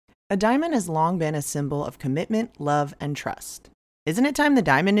A diamond has long been a symbol of commitment, love, and trust. Isn't it time the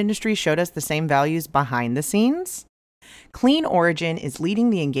diamond industry showed us the same values behind the scenes? Clean Origin is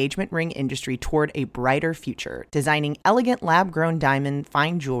leading the engagement ring industry toward a brighter future, designing elegant lab-grown diamond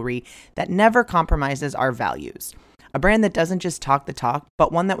fine jewelry that never compromises our values. A brand that doesn't just talk the talk,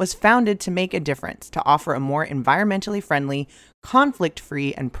 but one that was founded to make a difference, to offer a more environmentally friendly,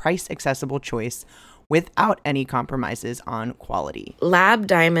 conflict-free, and price-accessible choice without any compromises on quality. Lab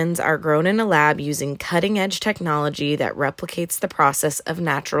diamonds are grown in a lab using cutting-edge technology that replicates the process of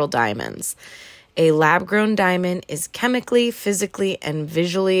natural diamonds. A lab-grown diamond is chemically, physically, and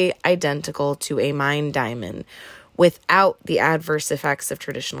visually identical to a mined diamond without the adverse effects of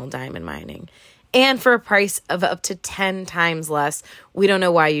traditional diamond mining. And for a price of up to 10 times less, we don't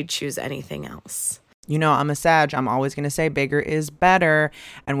know why you'd choose anything else. You know, I'm a Sag. I'm always going to say bigger is better.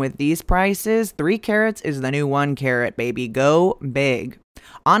 And with these prices, 3 carats is the new 1 carat, baby. Go big.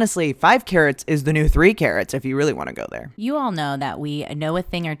 Honestly, 5 carats is the new 3 carats if you really want to go there. You all know that we know a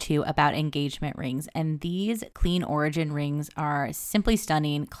thing or two about engagement rings, and these Clean Origin rings are simply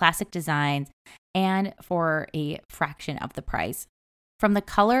stunning, classic designs, and for a fraction of the price. From the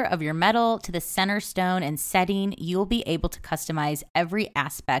color of your metal to the center stone and setting, you'll be able to customize every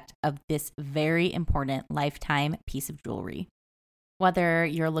aspect of this very important lifetime piece of jewelry. Whether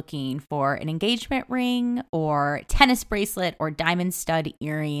you're looking for an engagement ring or tennis bracelet or diamond stud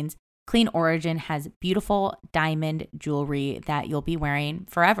earrings, Clean Origin has beautiful diamond jewelry that you'll be wearing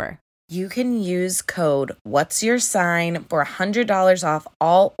forever. You can use code What's Your Sign for $100 off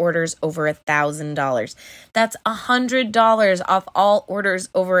all orders over $1,000. That's $100 off all orders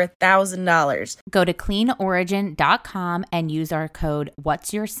over $1,000. Go to cleanorigin.com and use our code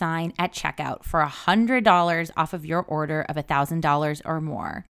What's Your Sign at checkout for $100 off of your order of $1,000 or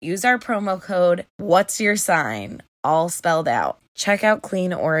more. Use our promo code What's Your Sign, all spelled out. Check out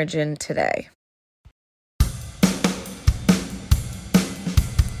Clean Origin today.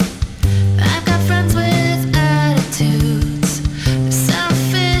 Friends with attitudes, they're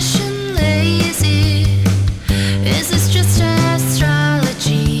selfish and lazy. Is this just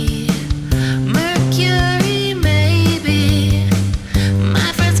astrology? Mercury, maybe.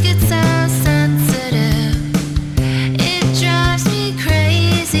 My friends get so sensitive, it drives me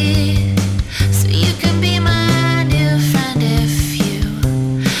crazy. So you can be my new friend if you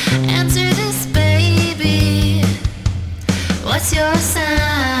answer this, baby. What's your sign?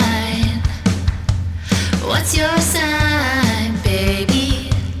 What's your sign, baby?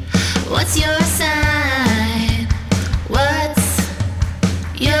 What's your sign? What's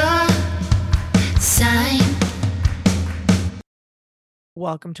your sign?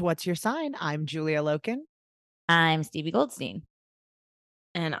 Welcome to What's Your Sign? I'm Julia Loken. I'm Stevie Goldstein.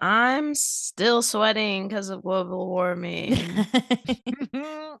 And I'm still sweating because of global warming.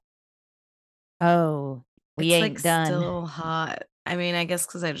 Oh, we it's ain't like done. Still hot. I mean, I guess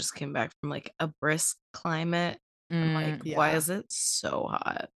because I just came back from like a brisk climate. I'm like, why is it so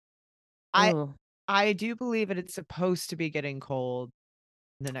hot? I do believe that it's supposed to be getting cold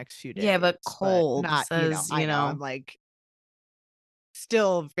in the next few days. Yeah, but cold not, says, I know. I'm like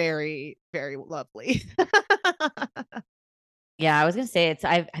still very, very lovely. Yeah, I was gonna say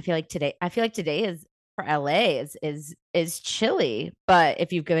I feel like today is for LA is chilly, but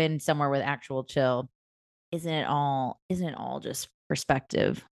if you've been somewhere with actual chill, isn't it all just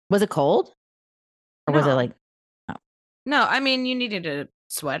perspective? Was it cold? Or was it like No, I mean you needed a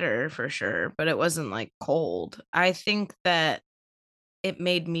sweater for sure, but it wasn't like cold. I think that it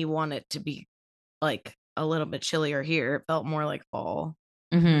made me want it to be like a little bit chillier here. It felt more like fall.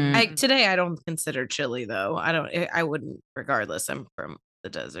 Today I don't consider chilly though. I wouldn't regardless. I'm from the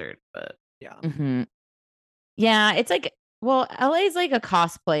desert, but yeah. Yeah, it's like, well, LA is like a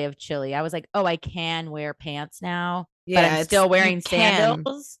cosplay of chilly. I was like, oh, I can wear pants now, but I'm still wearing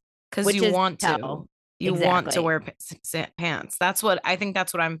sandals because you want to. Tell. You want to wear pants. That's what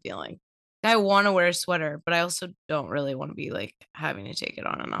I'm feeling. I want to wear a sweater, but I also don't really want to be like having to take it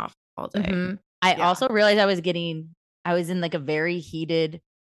on and off all day. I also realized I was in like a very heated,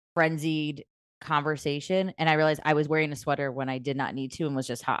 frenzied conversation, and I realized I was wearing a sweater when I did not need to and was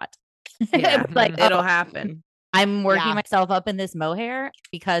just hot. Yeah, like it'll happen. I'm working myself up in this mohair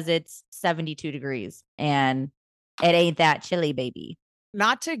because it's 72 degrees and it ain't that chilly, baby.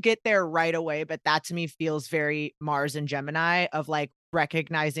 Not to get there right away, but that to me feels very Mars and Gemini of like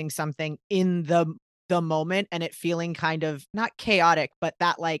recognizing something in the moment and it feeling kind of not chaotic, but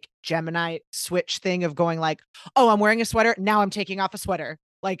that like Gemini switch thing of going like, oh, I'm wearing a sweater. Now I'm taking off a sweater.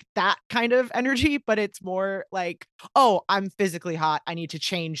 Like that kind of energy, but it's more like, oh, I'm physically hot. I need to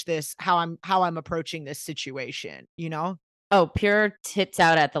change this, how I'm approaching this situation, you know? Oh, pure tits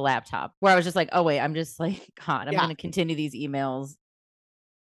out at the laptop, where I was just like, oh wait, I'm just like, God, I'm Yeah. gonna continue these emails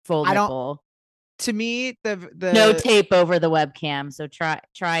full I don't. nipple. To me, No the tape over the webcam, so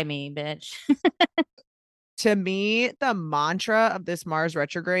try me, bitch. to me the mantra of this Mars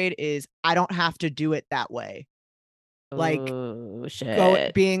retrograde is I don't have to do it that way. Like Oh go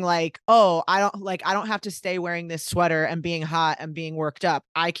shit. being like, oh, I don't have to stay wearing this sweater and being hot and being worked up.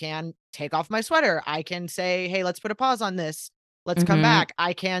 I can take off my sweater. I can say, hey, let's put a pause on this. Let's come Mhm. back.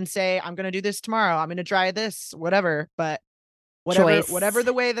 I can say I'm gonna do this tomorrow. I'm gonna try this, whatever. But whatever Choice.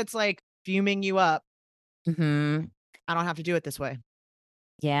 the way that's like fuming you up, Mhm. I don't have to do it this way.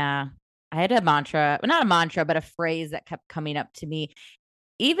 Yeah. I had a mantra, well, not a mantra, but a phrase that kept coming up to me.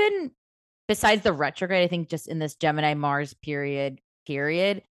 Even besides the retrograde, I think just in this Gemini Mars period,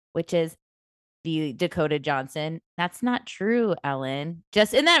 which is the Dakota Johnson. That's not true, Ellen.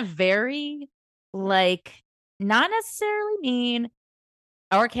 Just in that very, like, not necessarily mean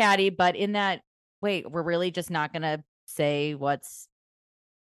or catty, but in that, wait, we're really just not gonna say what's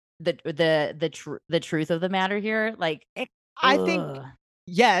the truth of the matter here. Like, I think ugh.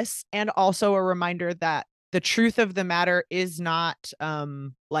 yes, and also a reminder that the truth of the matter is not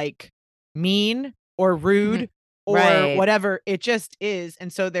like mean or Mhm. rude or Right. whatever. It just is.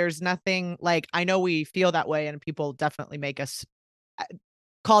 And so there's nothing like I know we feel that way and people definitely make us uh,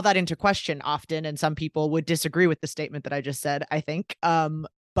 call that into question often and some people would disagree with the statement that I just said, I think.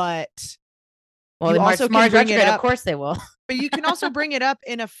 But Well, you the also can Mars bring it retrograde, of up course they will. but you can also bring it up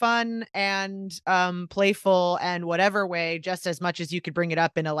in a fun and playful and whatever way just as much as you could bring it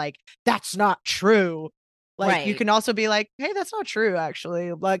up in a like that's not true. Like you Right. can also be like, "Hey, that's not true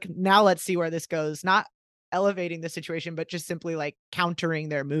actually. Like now let's see where this goes." Not elevating the situation but just simply like countering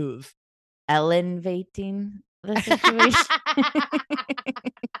their move. Elevating the situation.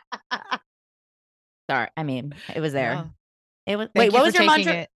 Sorry. I mean, it was there. Well, It was wait, thank you what for was your taking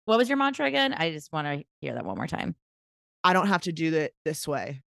mantra? it. What was your mantra again? I just wanna hear that one more time. I don't have to do it this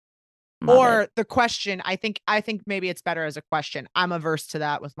way. Love it. Or the question, I think maybe it's better as a question. I'm averse to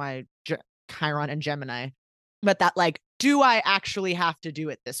that with my Chiron and Gemini. But that like, do I actually have to do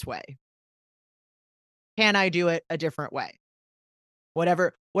it this way? Can I do it a different way?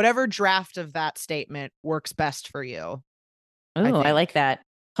 Whatever draft of that statement works best for you, I Ooh, I like think. that. Yeah.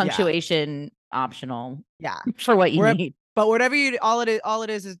 Punctuation optional Yeah. for what you Where need. but whatever you all it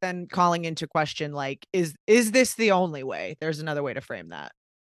is then calling into question like is this the only way? There's another way to frame that.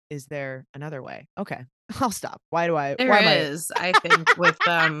 Is there another way? Okay. I'll stop. There Why am I is, I think, with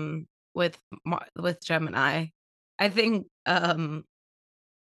Gemini. I think, yeah,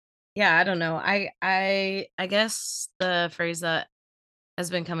 I don't know. I guess the phrase that has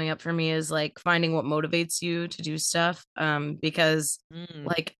been coming up for me is like finding what motivates you to do stuff. Because Mm,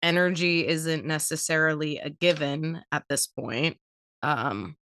 like energy isn't necessarily a given at this point.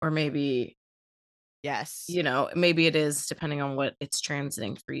 Or maybe, yes. maybe it is depending on what it's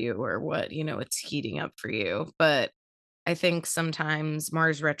transiting for you or what, it's heating up for you. But I think sometimes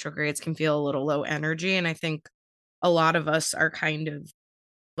Mars retrogrades can feel a little low energy. And I think a lot of us are kind of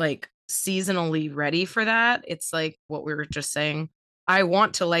like seasonally ready for that. It's like what we were just saying. I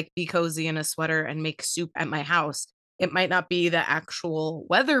want to like be cozy in a sweater and make soup at my house. It might not be the actual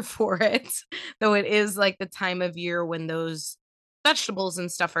weather for it, though it is like the time of year when those vegetables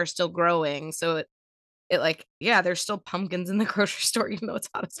and stuff are still growing. So it like, yeah, there's still pumpkins in the grocery store, even though it's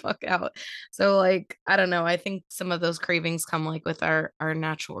hot as fuck out. So like, I don't know. I think some of those cravings come like with our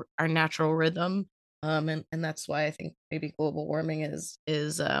natural rhythm. And that's why I think maybe global warming is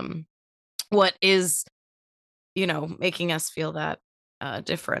what is, making us feel that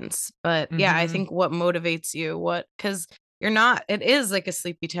difference. But yeah, I Mhm. think what motivates you, because it is like a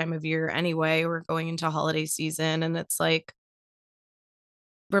sleepy time of year anyway. We're going into holiday season and it's like,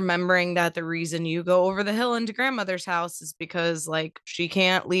 remembering that the reason you go over the hill into grandmother's house is because like she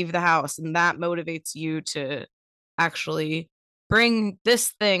can't leave the house and that motivates you to actually bring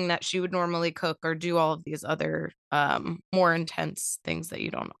this thing that she would normally cook or do all of these other more intense things that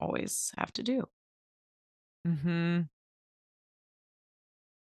you don't always have to do. Mhm.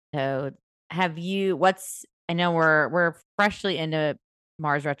 So, I know we're freshly into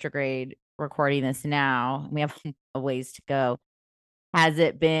Mars retrograde recording this now. We have a ways to go. Has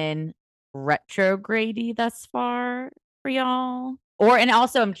it been retrogrady thus far for y'all? And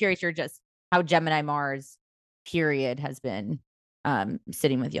also I'm curious you're just how Gemini Mars period has been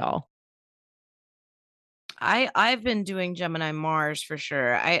sitting with y'all. I've been doing Gemini Mars for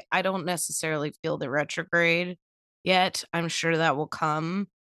sure. I don't necessarily feel the retrograde yet. I'm sure that will come.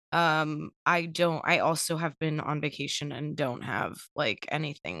 I also have been on vacation and don't have like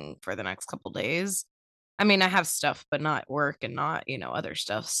anything for the next couple days. I mean, I have stuff, but not work and not, other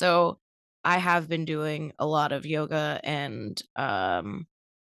stuff. So I have been doing a lot of yoga and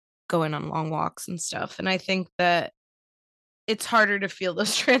going on long walks and stuff. And I think that it's harder to feel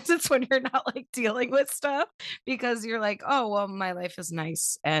those transits when you're not like dealing with stuff because you're like, oh, well, my life is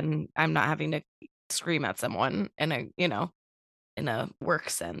nice and I'm not having to scream at someone in a work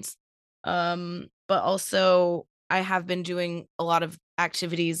sense. But also I have been doing a lot of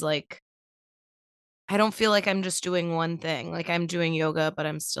activities like I don't feel like I'm just doing one thing. Like I'm doing yoga, but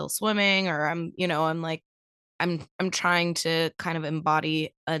I'm still swimming or I'm like I'm trying to kind of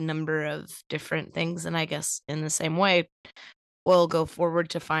embody a number of different things and I guess in the same way we'll go forward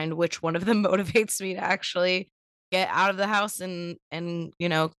to find which one of them motivates me to actually get out of the house and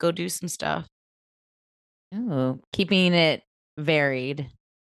go do some stuff. Oh, keeping it varied.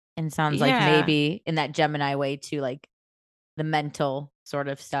 And sounds like Yeah. maybe in that Gemini way too, like the mental sort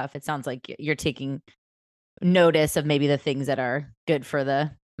of stuff. It sounds like you're taking notice of maybe the things that are good for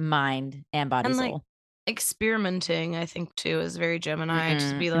the mind and body And like soul. experimenting, I think too is very Gemini.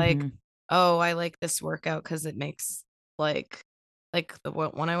 Just be like, Mhm. oh, I like this workout because it makes like the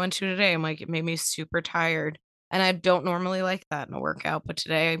one I went to today. I'm like, it made me super tired. And I don't normally like that in a workout, but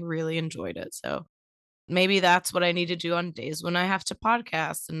today I really enjoyed it. So maybe that's what I need to do on days when I have to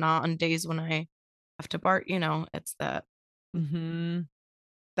podcast and not on days when I have to it's that. Mm-hmm.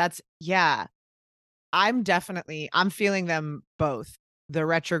 That's, yeah. I'm feeling them both, the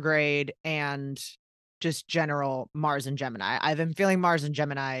retrograde and just general Mars and Gemini. I've been feeling Mars and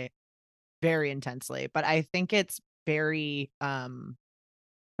Gemini very intensely, but I think it's very,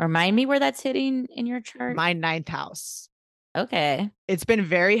 Remind me where that's hitting in your chart. my 9th house. Okay. It's been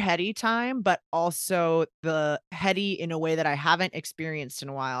very heady time, but also the heady in a way that I haven't experienced in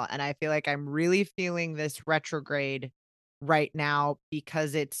a while. And I feel like I'm really feeling this retrograde right now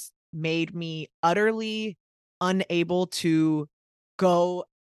because it's made me utterly unable to go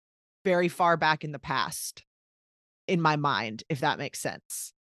very far back in the past in my mind, if that makes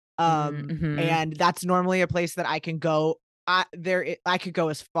sense. Mhm. And that's normally a place that I can go. I could go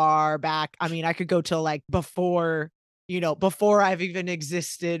as far back. I mean, I could go till like before I've even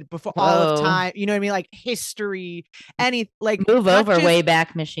existed, before all of Whoa. time. You know what I mean? Like history, like Move not over, just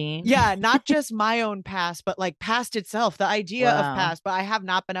Wayback Machine. yeah, not just my own past, but like past itself. The idea of Wow. past, but I have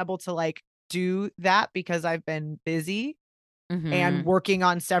not been able to like do that because I've been busy and Mhm. working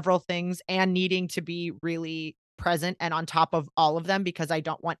on several things and needing to be really present and on top of all of them because I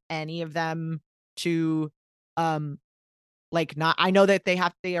don't want any of them to um like not I know that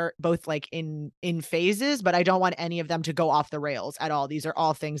they are both like in phases, but I don't want any of them to go off the rails at all. These are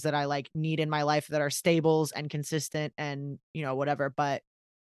all things that I like need in my life that are stables and consistent and whatever, but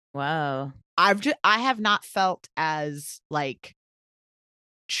Wow. I have not felt as like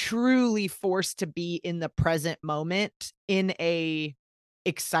truly forced to be in the present moment in a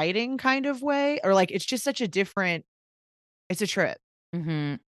exciting kind of way, or like it's just such a different it's a trip.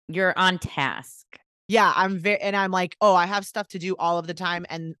 Mhm. You're on task. Yeah, I'm like, "Oh, I have stuff to do all of the time,"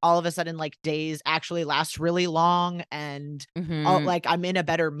 and all of a sudden, like, days actually last really long, and Mhm. like, I'm in a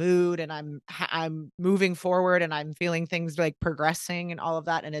better mood, and I'm moving forward, and I'm feeling things, like, progressing and all of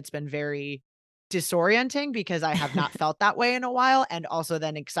that, and it's been very disorienting because I have not felt that way in a while, and also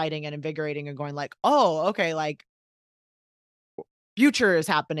then exciting and invigorating and going like, "Oh, okay, like, future is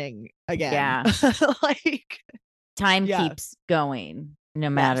happening again." Yeah. Like Time yeah. keeps going no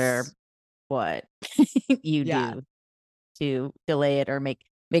matter Yes. what you Yeah. do to delay it or make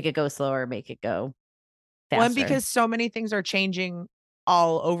it go slower, make it go Well, and faster. because so many things are changing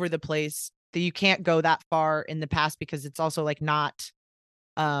all over the place that you can't go that far in the past because it's also like not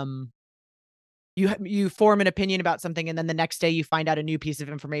um you form an opinion about something and then the next day you find out a new piece of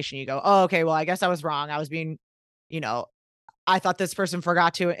information. You go, "Oh, okay, well, I guess I was wrong. I was being, you know, I thought this person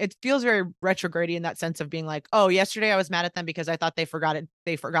forgot to." It feels very retrograde in that sense of being like, "Oh, yesterday I was mad at them because I thought they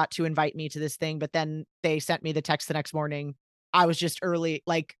forgot to invite me to this thing, but then they sent me the text the next morning. I was just early,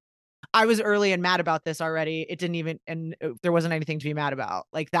 like I was early and mad about this already. It didn't even and there wasn't anything to be mad about."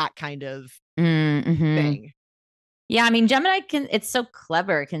 Like that kind of Mhm. thing. Yeah, I mean, Gemini it's so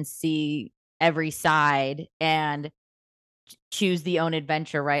clever, it can see every side and choose the own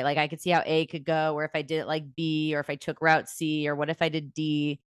adventure, right? Like I could see how A could go, or if I did it like B, or if I took route C, or what if I did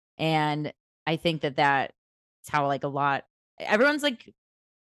D? And I think that's how like a lot everyone's like,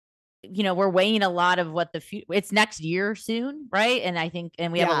 we're weighing a lot of what it's next year soon, right? And I think,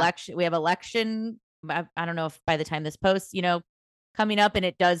 and Yeah. we have election. I don't know if by the time this posts, coming up, and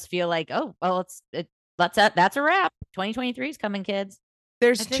it does feel like, oh, well, that's a wrap. 2023 is coming, kids. I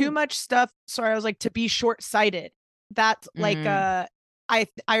There's too think much stuff. Sorry, I was like to be short-sighted. That's like Mm,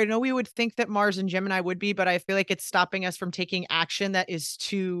 I know we would think that Mars and Gemini would be, but I feel like it's stopping us from taking action that is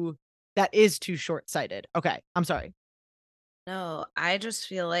too short-sighted. Okay, I'm sorry. No, I just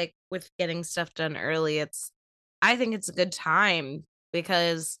feel like with getting stuff done early, I think it's a good time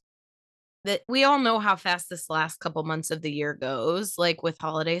because that we all know how fast this last couple months of the year goes, like with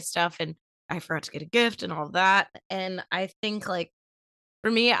holiday stuff, and I forgot to get a gift and all that. And I think like for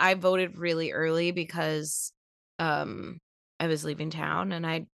me, I voted really early because I was leaving town and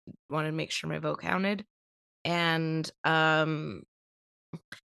I wanted to make sure my vote counted. And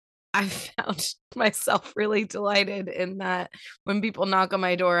I found myself really delighted in that when people knock on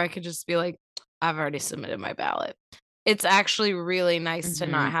my door, I could just be like, I've already submitted my ballot. It's actually really nice to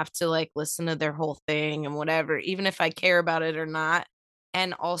not have to like listen to their whole thing and whatever, even if I care about it or not,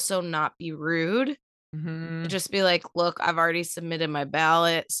 and also not be rude. Just be like, look, I've already submitted my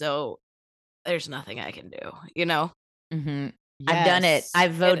ballot, so there's nothing I can do, you know? I've done it. Yes.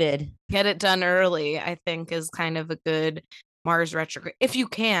 I've voted. Get it done early, I think is kind of a good Mars retrograde. If you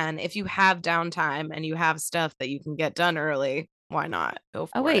have downtime and you have stuff that you can get done early, why not? Go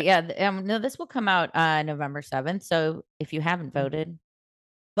for Oh, wait. it. Yeah. No, this will come out November 7th. So if you haven't voted,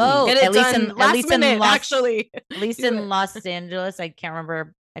 Get vote. it At least done in last minute, actually. At least Do in it. Los Angeles. I can't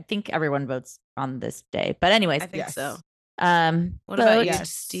remember. I think everyone votes on this day. But anyways, I think so. What vote. about you,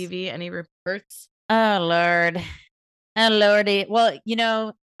 Yes. Stevie? Any reports? Oh Lord. Oh Lordy. Well,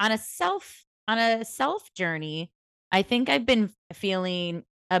 on a self journey, I think I've been feeling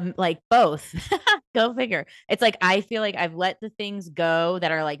like both. Go figure. It's like I feel like I've let the things go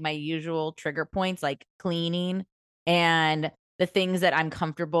that are like my usual trigger points, like cleaning and the things that I'm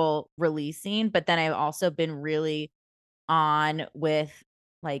comfortable releasing. But then I've also been really on with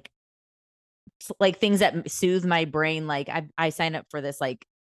like things that soothe my brain. Like I signed up for this like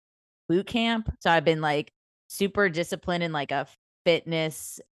boot camp. So I've been like super disciplined in like a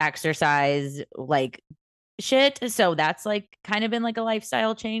fitness exercise like shit. So that's like kind of been like a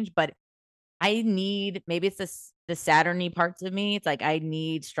lifestyle change, but I need, maybe it's the Saturn-y parts of me. It's like I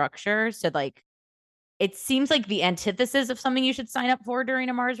need structure. So like it seems like the antithesis of something you should sign up for during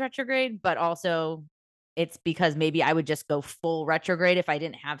a Mars retrograde, but also it's because maybe I would just go full retrograde if I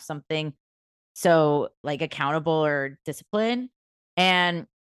didn't have something so like accountable or discipline. And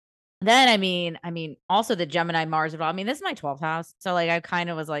then I mean, also the Gemini Mars of all. I mean, this is my 12th house. So like I kind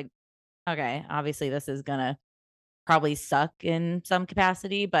of was like, okay, obviously this is gonna probably suck in some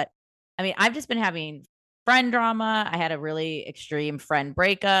capacity. But I mean, I've just been having friend drama. I had a really extreme friend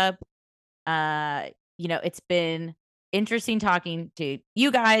breakup. It's been interesting talking to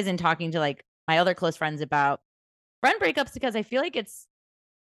you guys and talking to like my other close friends about friend breakups because I feel like it's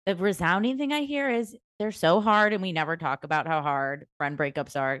the resounding thing I hear is they're so hard and we never talk about how hard friend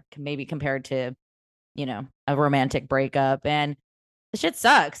breakups are, maybe compared to, a romantic breakup. And the shit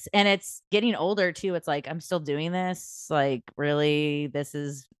sucks. And it's getting older too. It's like, I'm still doing this. Like, really,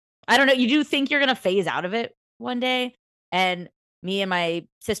 I don't know. You do think you're going to phase out of it one day. And me and my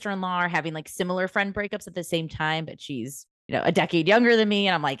sister-in-law are having like similar friend breakups at the same time, but she's, a decade younger than me.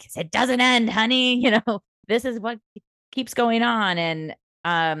 And I'm like, it doesn't end, honey. This is what keeps going on. And,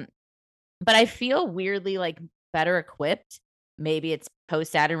 but I feel weirdly like better equipped. Maybe it's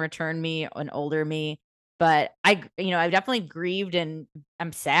post Saturn return me, an older me, but I definitely grieved and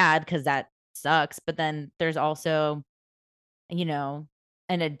I'm sad because that sucks. But then there's also, an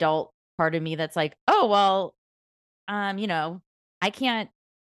adult part of me that's like, oh, well, I can't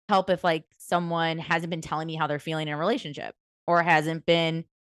help if like someone hasn't been telling me how they're feeling in a relationship or hasn't been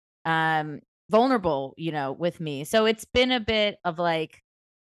vulnerable, with me. So it's been a bit of like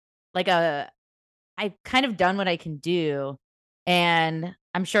I've kind of done what I can do. And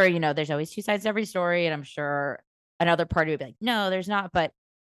I'm sure, there's always two sides to every story. And I'm sure another party would be like, no, there's not. But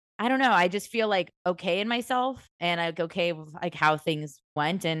I don't know. I just feel like okay in myself and I'm okay with like how things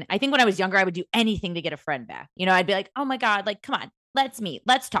went. And I think when I was younger, I would do anything to get a friend back. I'd be like, oh my God, like, come on, let's meet,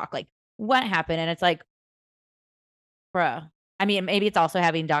 let's talk. Like, what happened? And it's like, bruh. I mean, maybe it's also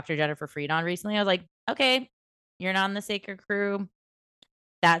having Dr. Jennifer Freed on recently. I was like, okay, you're not on the Sacred Crew.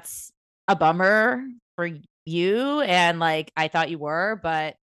 That's a bummer for you. And like, I thought you were,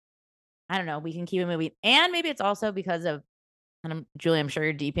 but I don't know. We can keep it moving. And maybe it's also because of, and Julie, I'm sure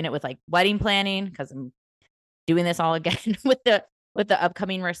you're deep in it with like wedding planning because I'm doing this all again with the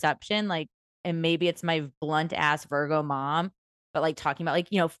upcoming reception. Like, and maybe it's my blunt ass Virgo mom, but like talking about like,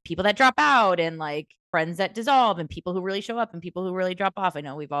 people that drop out and like friends that dissolve and people who really show up and people who really drop off. I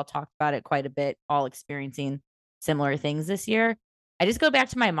know we've all talked about it quite a bit, all experiencing similar things this year. I just go back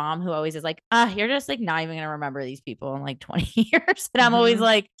to my mom who always is like, you're just like not even going to remember these people in like 20 years. And I'm always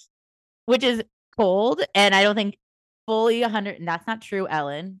like, which is cold. And I don't think fully 100, and that's not true,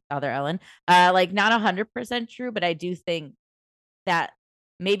 Ellen, other Ellen. Like not 100% true, but I do think that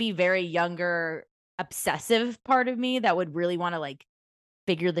maybe very younger, obsessive part of me that would really want to like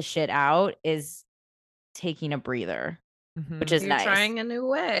figure the shit out is taking a breather, which is You're nice. trying a new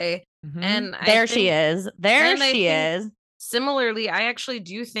way. And There she is. There and I she think is. Similarly, I actually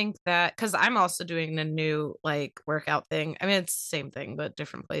do think that because I'm also doing the new like workout thing. I mean, it's the same thing, but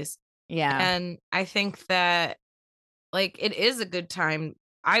different place. Yeah. And I think that like it is a good time,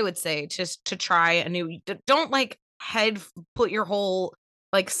 I would say, just to try a new, don't like put your whole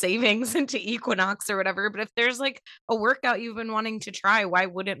like savings into Equinox or whatever. But if there's like a workout you've been wanting to try, why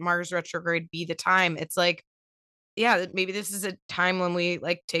wouldn't Mars retrograde be the time? It's like, yeah, maybe this is a time when we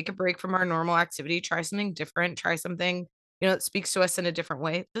like take a break from our normal activity, try something different, try something, that speaks to us in a different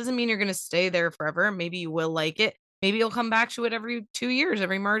way. Doesn't mean you're going to stay there forever. Maybe you will like it. Maybe you'll come back to it every 2 years,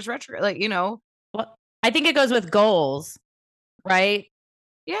 every Mars retrograde. Like, Well, I think it goes with goals, right?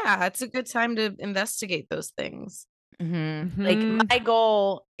 yeah, it's a good time to investigate those things. Like my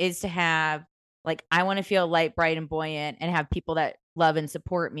goal is to have, like, I want to feel light, bright, and buoyant and have people that love and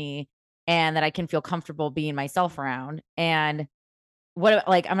support me and that I can feel comfortable being myself around. And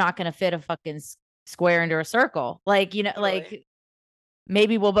like, I'm not going to fit a fucking square into a circle. Like, like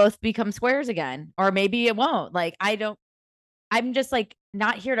maybe we'll both become squares again, or maybe it won't. Like, I'm just like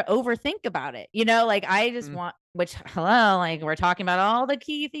not here to overthink about it. Like I just want, hello, like we're talking about all the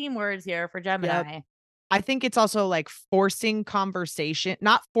key theme words here for Gemini. Yep. I think it's also like forcing conversation,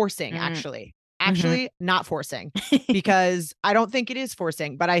 not forcing, actually not forcing, because I don't think it is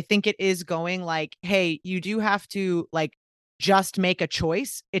forcing, but I think it is going like, hey, you do have to like just make a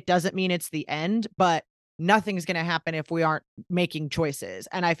choice. It doesn't mean it's the end, but nothing's going to happen if we aren't making choices.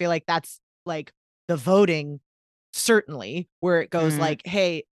 And I feel like that's like the voting, certainly, where it goes like,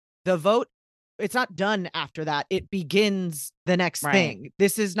 hey, the vote, it's not done after that. It begins the next thing.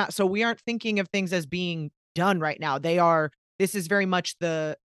 This is not, so we aren't thinking of things as being done right now. This is very much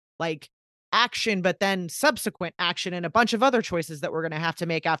the like action, but then subsequent action and a bunch of other choices that we're going to have to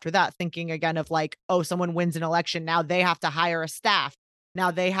make after that. Thinking again of like, oh, someone wins an election. Now they have to hire a staff. Now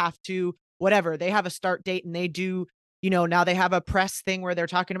they have to, whatever, they have a start date and they do, now they have a press thing where they're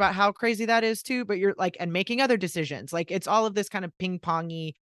talking about how crazy that is too, but you're like, and making other decisions. Like it's all of this kind of ping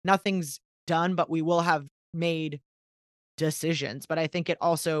pongy, nothing's done, but we will have made decisions. But I think it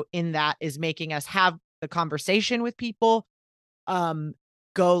also in that is making us have the conversation with people,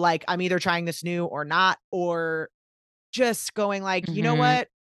 go like, I'm either trying this new or not, or just going like, you know what?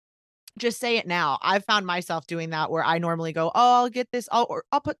 Just say it now. I've found myself doing that where I normally go, oh, I'll get this. I'll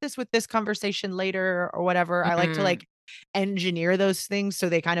put this with this conversation later or whatever. I like to like engineer those things so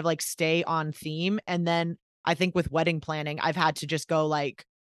they kind of like stay on theme. And then I think with wedding planning, I've had to just go like,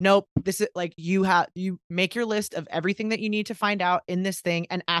 nope, this is like, you make your list of everything that you need to find out in this thing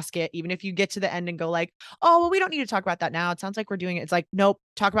and ask it. Even if you get to the end and go like, oh, well, we don't need to talk about that now. It sounds like we're doing it. It's like, nope,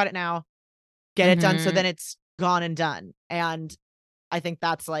 talk about it now, get it done. So then it's gone and done. And I think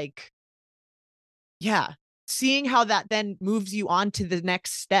that's like, yeah, seeing how that then moves you on to the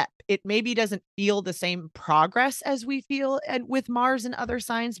next step. It maybe doesn't feel the same progress as we feel with Mars and other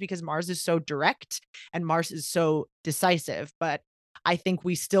signs because Mars is so direct and Mars is so decisive. But I think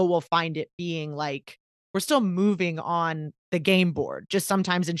we still will find it being like, we're still moving on the game board, just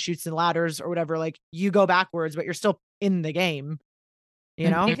sometimes in Chutes and Ladders or whatever, like you go backwards, but you're still in the game,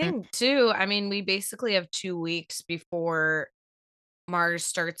 I think too, I mean, we basically have 2 weeks before Mars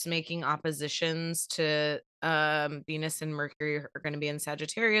starts making oppositions to Venus and Mercury are going to be in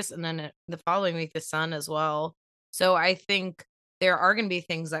Sagittarius, and then the following week the Sun as well. So I think there are going to be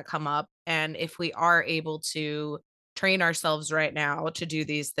things that come up, and if we are able to train ourselves right now to do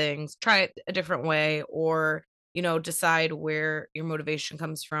these things, try it a different way, or decide where your motivation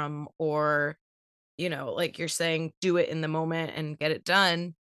comes from, or like you're saying, do it in the moment and get it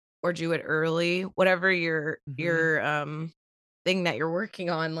done, or do it early, whatever your thing that you're working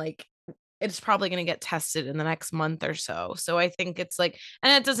on, like it's probably going to get tested in the next month or so. So I think it's like,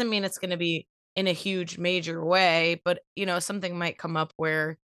 and it doesn't mean it's going to be in a huge major way, but something might come up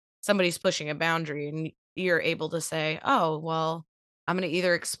where somebody's pushing a boundary and you're able to say, oh, well, I'm going to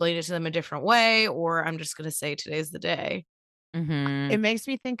either explain it to them a different way, or I'm just going to say today's the day. It makes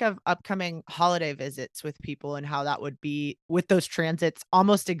me think of upcoming holiday visits with people and how that would be with those transits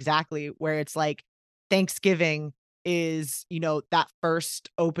almost exactly where it's like Thanksgiving is, that first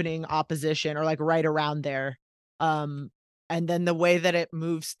opening opposition or like right around there. And then the way that it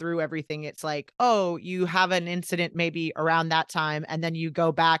moves through everything, it's like, oh, you have an incident maybe around that time and then you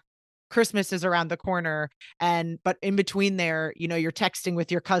go back Christmas is around the corner, but in between there, you're texting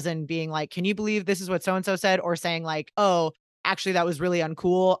with your cousin being like, can you believe this is what so and so said, or saying like, oh, actually that was really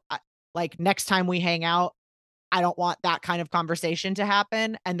uncool. Like next time we hang out, I don't want that kind of conversation to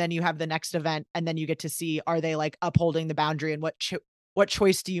happen. And then you have the next event, and then you get to see, are they like upholding the boundary, and what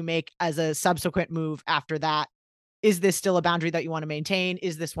choice do you make as a subsequent move after that? Is this still a boundary that you want to maintain?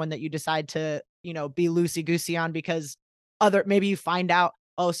 Is this one that you decide to, be loosey goosey on because maybe you find out,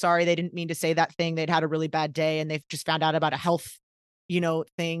 oh, sorry, they didn't mean to say that thing. They'd had a really bad day and they've just found out about a health,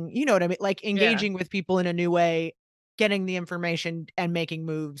 thing. You know what I mean? Like engaging with people in a new way, getting the information and making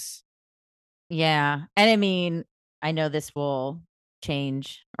moves. Yeah. And I mean, I know this will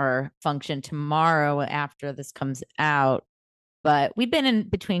change or function tomorrow after this comes out, but we've been in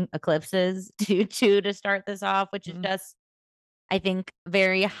between eclipses to start this off, which is just, I think,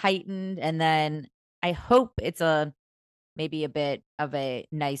 very heightened. And then I hope it's maybe a bit of a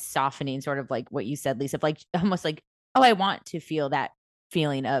nice softening, sort of like what you said, Lisa, like almost like, oh, I want to feel that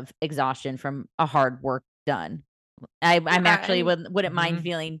feeling of exhaustion from a hard work done. I'm actually wouldn't mind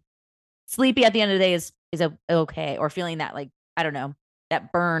feeling sleepy at the end of the day is okay, or feeling that, like, I don't know,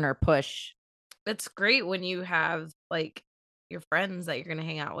 that burn or push. It's great when you have like your friends that you're going to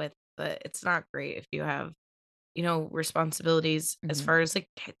hang out with, but it's not great if you have, responsibilities as far as like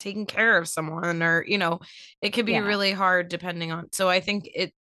taking care of someone, or, it could be really hard depending on. So I think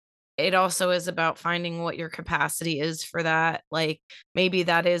it also is about finding what your capacity is for that. Like maybe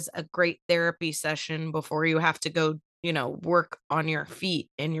that is a great therapy session before you have to go, work on your feet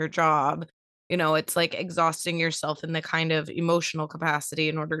in your job. It's like exhausting yourself in the kind of emotional capacity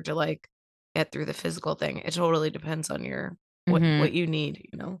in order to like get through the physical thing. It totally depends on your what you need,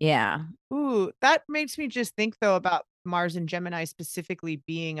 Yeah. Ooh, that makes me just think though about Mars and Gemini specifically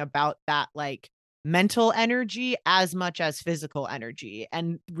being about that like mental energy as much as physical energy,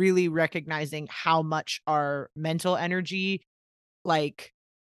 and really recognizing how much our mental energy like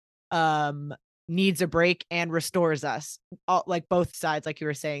needs a break and restores us. All, like both sides, like you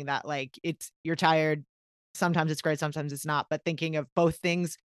were saying, that like you're tired, sometimes it's great, sometimes it's not, but thinking of both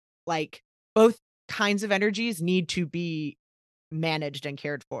things, like both kinds of energies need to be managed and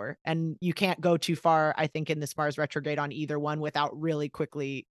cared for, and you can't go too far, I think, in this Mars retrograde on either one without really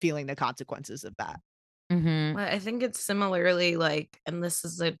quickly feeling the consequences of that. Well, I think it's similarly like, and this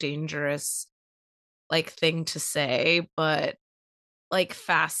is a dangerous like thing to say, but like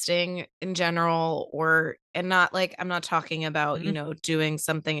fasting in general, and not like, I'm not talking about, doing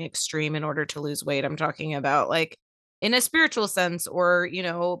something extreme in order to lose weight. I'm talking about like in a spiritual sense, or,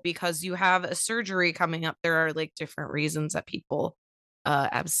 because you have a surgery coming up, there are like different reasons that people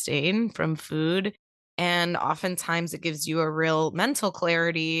abstain from food. And oftentimes it gives you a real mental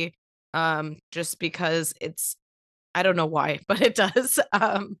clarity, just because I don't know why, but it does.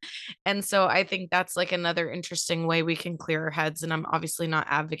 And so I think that's like another interesting way we can clear our heads. And I'm obviously not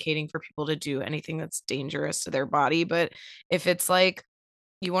advocating for people to do anything that's dangerous to their body, but if it's like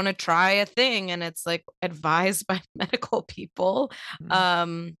you want to try a thing and it's like advised by medical people,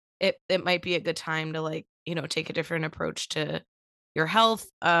 it might be a good time to like, take a different approach to your health.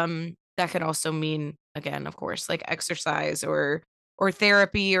 That could also mean, again, of course, like exercise or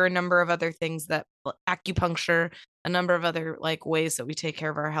therapy, or a number of other things, that acupuncture, a number of other like ways that we take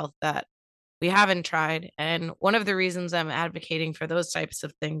care of our health that we haven't tried. And one of the reasons I'm advocating for those types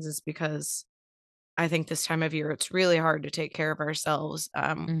of things is because I think this time of year it's really hard to take care of ourselves.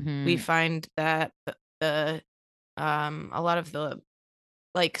 We find that the a lot of the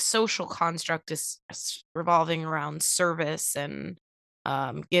like social construct is revolving around service and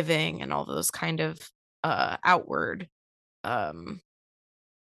giving and all those kind of outward um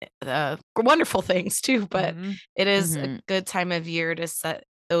wonderful things too, but it is a good time of year to set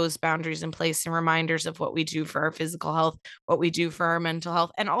those boundaries in place and reminders of what we do for our physical health, what we do for our mental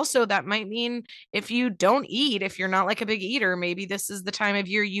health. And also that might mean if you don't eat, if you're not like a big eater, maybe this is the time of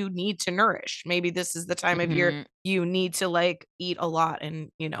year you need to nourish. Maybe this is the time of year you need to like eat a lot and,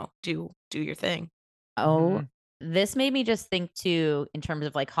 do your thing. Oh, this made me just think too, in terms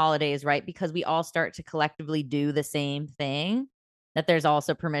of like holidays, right? Because we all start to collectively do the same thing, that there's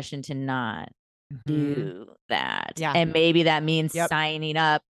also permission to not do that. Yeah. And maybe that means signing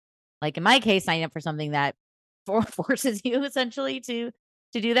up, like in my case, signing up for something that forces you essentially to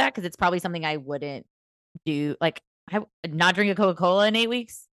do that. Cause it's probably something I wouldn't do. Like I not drink a Coca-Cola in 8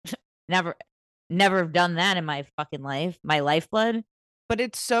 weeks. Never have done that in my fucking life, my lifeblood. But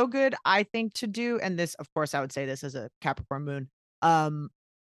it's so good, I think, to do, and this, of course, I would say this as a Capricorn moon.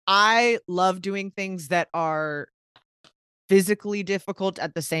 I love doing things that are physically difficult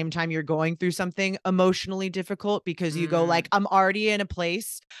at the same time you're going through something emotionally difficult, because you go like, I'm already in a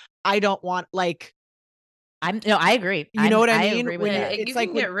place I don't want like, I agree. you know what I I mean? agree with When that. You it's can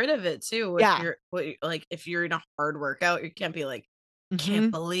like get rid of it too if Yeah. you're like if you're in a hard workout, you can't be like, can't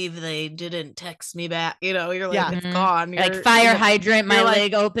Mhm. believe they didn't text me back. You know, you're Yeah. like, it's Mhm. gone. Like You're fire you know, hydrant, my you're like,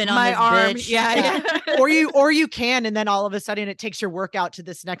 leg open on my this arm. bitch. Yeah. Or you can, and then all of a sudden it takes your workout to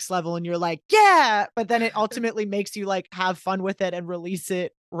this next level and you're like, yeah, but then it ultimately makes you like have fun with it and release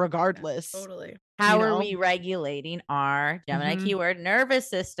it regardless. Totally. How You are know? we regulating our Gemini Mhm. keyword nervous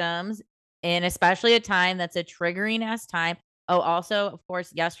systems in especially a time that's a triggering ass time? Oh, also, of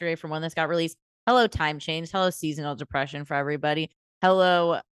course, yesterday from when this got released, hello time change, hello seasonal depression for everybody.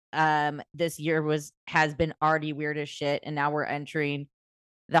 Hello, this year has been already weird as shit, and now we're entering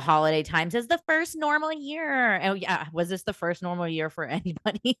the holiday times as the first normal year. Oh yeah, was this the first normal year for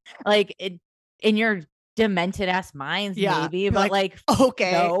anybody? Like in your demented ass minds, Yeah. maybe, You're but like, like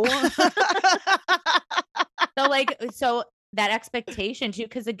okay. no. So that expectation too,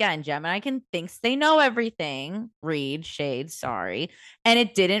 because again, Gemini thinks they know everything. Read shade, sorry, and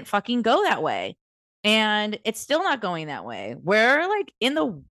it didn't fucking go that way, and it's still not going that way. We're like in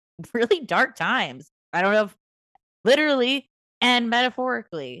the really dark times. I don't know if literally and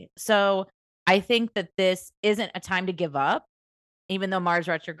metaphorically. So I think that this isn't a time to give up, even though Mars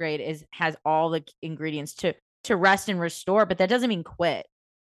retrograde has all the ingredients to rest and restore, but that doesn't mean quit.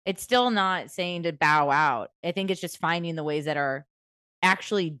 It's still not saying to bow out. I think it's just finding the ways that are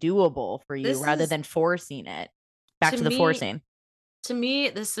actually doable for you This rather is than forcing it. Back to to the me forcing. to me,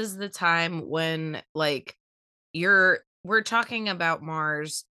 this is the time when like we're talking about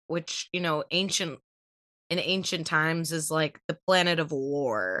Mars, which, in ancient times is like the planet of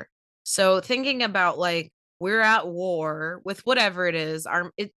war. So thinking about like we're at war with whatever it is,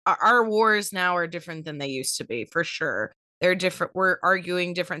 our wars now are different than they used to be for sure. They're different. We're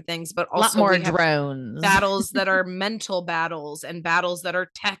arguing different things, but A lot also more we have drones. battles that are mental battles and battles that are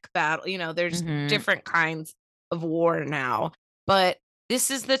tech battle. There's Mhm. different kinds of war now. But this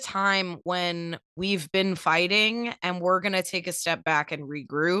is the time when we've been fighting and we're going to take a step back and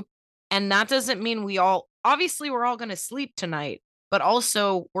regroup. And that doesn't mean we're all going to sleep tonight, but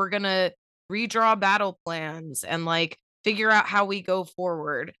also we're going to redraw battle plans and like figure out how we go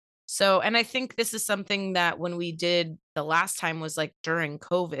forward. So, and I think this is something that when we did the last time was like during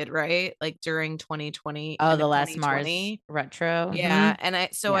COVID, right? Like during 2020, Oh, end the of last Mars 2020. retro. Yeah. Mhm. And I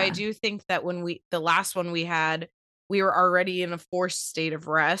Yeah. do think that the last one we had, we were already in a forced state of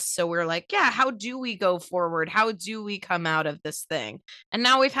rest. So we're like, yeah, how do we go forward? How do we come out of this thing? And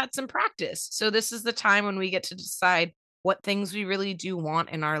now we've had some practice. So this is the time when we get to decide what things we really do want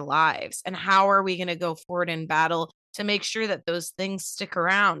in our lives and how are we going to go forward in battle to make sure that those things stick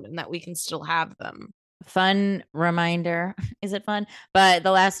around and that we can still have them. Fun reminder. Is it fun? But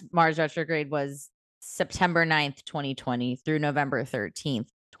the last Mars retrograde was September 9th, 2020 through November 13th,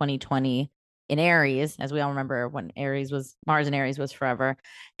 2020 in Aries, as we all remember when Mars and Aries was forever.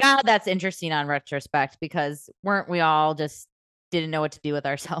 God, that's interesting on retrospect because weren't we all just didn't know what to do with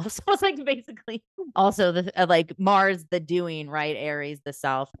ourselves? So it's like basically also the like Mars, the doing, right? Aries, the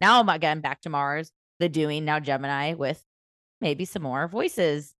self. Now I'm again back to Mars, the doing, now Gemini with maybe some more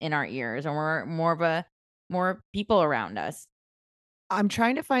voices in our ears or more people around us. I'm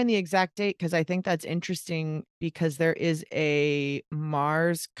trying to find the exact date because I think that's interesting because there is a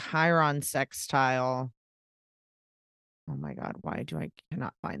Mars Chiron sextile. Oh my God, why do I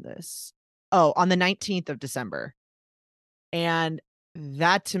cannot find this? Oh, on the 19th of December. And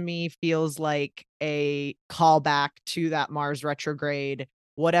that to me feels like a callback to that Mars retrograde.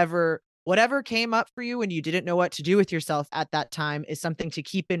 Whatever came up for you when you didn't know what to do with yourself at that time is something to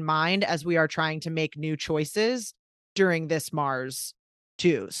keep in mind as we are trying to make new choices during this Mars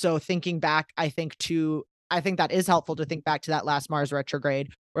too. So thinking back, I think that is helpful to think back to that last Mars retrograde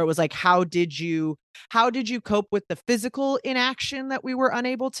where it was like, how did you cope with the physical inaction that we were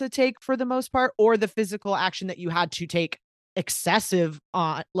unable to take for the most part, or the physical action that you had to take excessive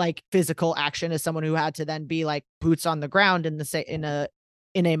like physical action as someone who had to then be like boots on the ground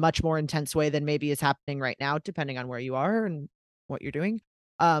in a much more intense way than maybe is happening right now, depending on where you are and what you're doing.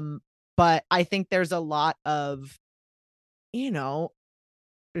 But I think there's a lot of, you know,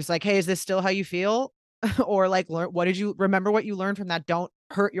 there's like, hey, is this still how you feel? Or like remember what you learned from that? Don't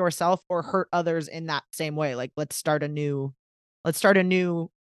hurt yourself or hurt others in that same way. Like let's start a new uh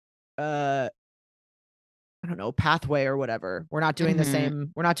I don't know, pathway or whatever. We're not doing the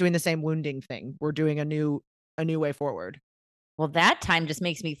same wounding thing. We're doing a new way forward. Well, that time just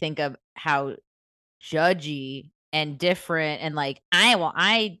makes me think of how judgy and different and like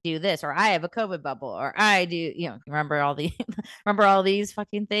I do this or I have a COVID bubble or I do, remember all the remember all these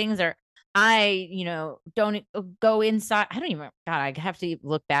fucking things or I, don't go inside. I don't even, God, I have to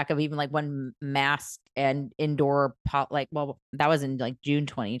look back of even like one mask and indoor well, that was in like June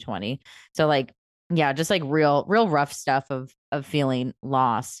 2020. So like, yeah, just like real rough stuff of feeling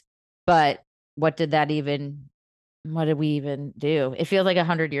lost. But what did we even do? It feels like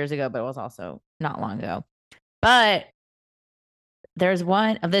 100 years ago, but it was also not long ago. But there's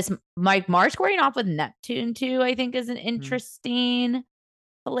one of this, like Mars squaring off with Neptune too, I think is an interesting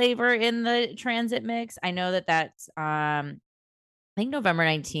flavor in the transit mix. I know that's I think November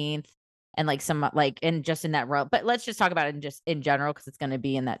 19th and like some like and just in that row. But let's just talk about it just in general because it's going to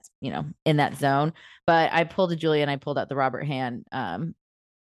be in that, in that zone. But I pulled a Julia and I pulled out the Robert Hand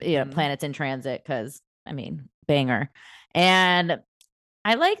planets in transit because I mean banger. And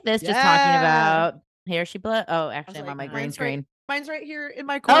I like this just talking about here she actually I'm on my green screen. Mine's right here in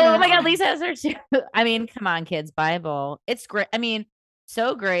my corner. Oh my God, Lisa has her too. I mean, come on, kids, Bible. It's great. I mean,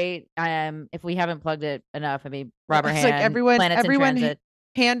 so great. If we haven't plugged it enough, I mean, Robert Hand, like everyone Planets in Transit.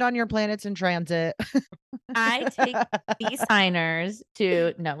 Hand on your planets in transit. I take these signers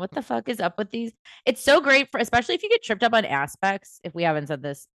to know what the fuck is up with these. It's so great for, especially if you get tripped up on aspects. If we haven't said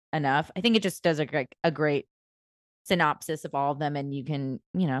this enough, I think it just does a great synopsis of all of them, and you can,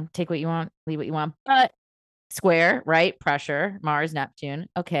 take what you want, leave what you want. But square, right? Pressure, Mars, Neptune.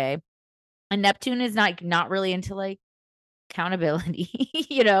 Okay. And Neptune is not really into like accountability,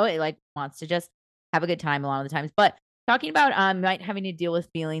 it like wants to just have a good time a lot of the times. But talking about might having to deal with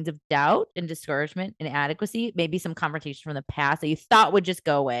feelings of doubt and discouragement, inadequacy, maybe some confrontation from the past that you thought would just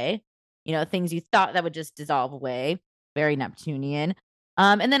go away, things you thought that would just dissolve away. Very Neptunian.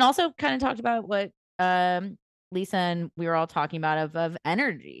 And then also kind of talked about what Lisa and we were all talking about of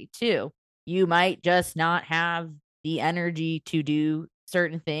energy too. You might just not have the energy to do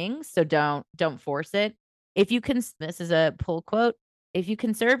certain things, so don't force it. If you can, this is a pull quote, if you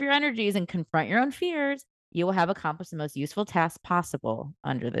conserve your energies and confront your own fears, you will have accomplished the most useful task possible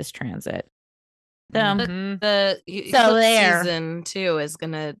under this transit. The season too is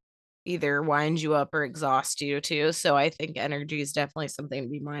gonna either wind you up or exhaust you too. So I think energy is definitely something to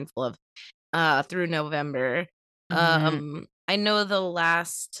be mindful of through November. I know the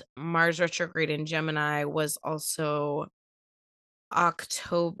last Mars retrograde in Gemini was also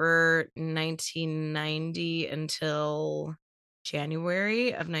October 1990 until January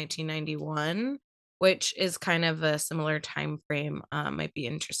of 1991, which is kind of a similar time frame. Might be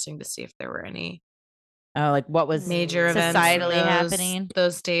interesting to see if there were any like what was major events societally happening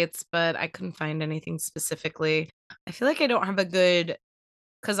those dates, but I couldn't find anything specifically. I feel like I don't have a good,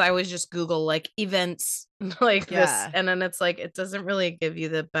 because I always just Google like events like this, and then it's like it doesn't really give you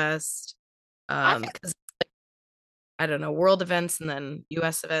the best. Because I don't know, world events and then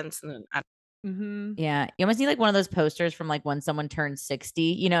US events and then yeah, you almost need like one of those posters from like when someone turns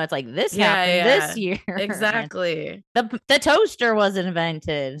 60. It's like this happened this year. Exactly. The toaster was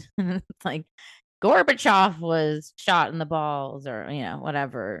invented. It's like Gorbachev was shot in the balls, or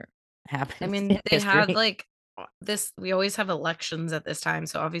whatever happened. I mean, they had like this. We always have elections at this time,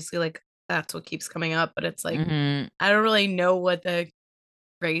 so obviously, like that's what keeps coming up. But it's like I don't really know what the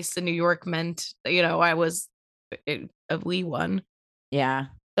race in New York meant. I was a wee one. Yeah,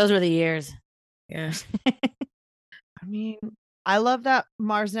 those were the years. Yeah. I mean, I love that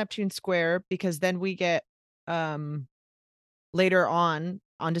Mars Neptune square because then we get later on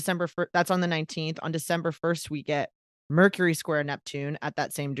December 1st, that's on the 19th. On December 1st, we get Mercury square Neptune at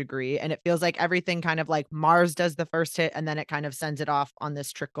that same degree. And it feels like everything kind of like Mars does the first hit and then it kind of sends it off on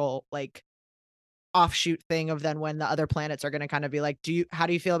this trickle, like offshoot thing of then when the other planets are going to kind of be like, how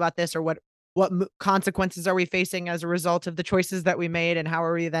do you feel about this? Or what consequences are we facing as a result of the choices that we made? And how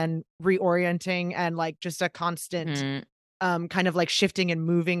are we then reorienting and like just a constant kind of like shifting and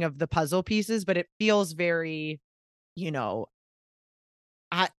moving of the puzzle pieces. But it feels very,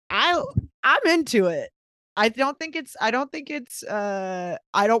 I'm into it. I don't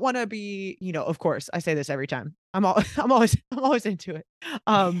want to be, of course I say this every time. I'm always into it.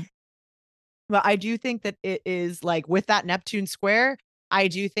 But I do think that it is like with that Neptune square, I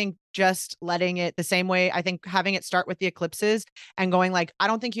do think just letting it the same way, I think having it start with the eclipses and going like, I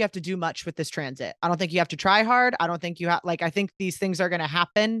don't think you have to do much with this transit. I don't think you have to try hard. I don't think you have I think these things are going to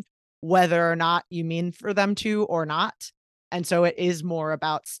happen whether or not you mean for them to or not. And so it is more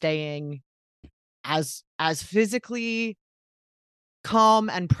about staying as physically calm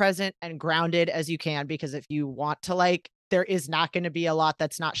and present and grounded as you can, because if you want to there is not going to be a lot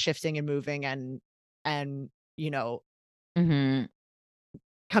that's not shifting and moving and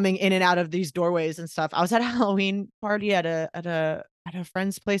coming in and out of these doorways and stuff. I was at a Halloween party at a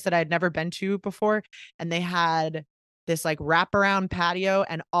friend's place that I had never been to before, and they had this like wraparound patio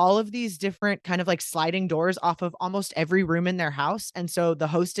and all of these different kind of like sliding doors off of almost every room in their house. And so the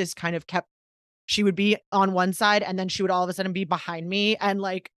hostess kind of kept, she would be on one side and then she would all of a sudden be behind me and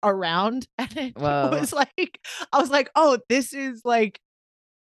like around. And it Whoa. was like, I was like, oh, this is like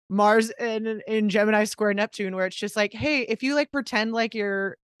Mars in Gemini square Neptune, where it's just like, hey, if you like pretend like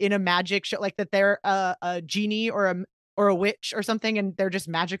you're in a magic show, like that they're a genie or a witch or something, and they're just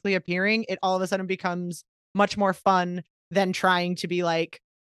magically appearing, it all of a sudden becomes much more fun than trying to be like,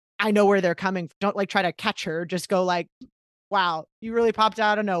 I know where they're coming. Don't like try to catch her. Just go like, wow, you really popped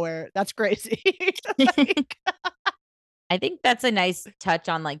out of nowhere. That's crazy. Like, I think that's a nice touch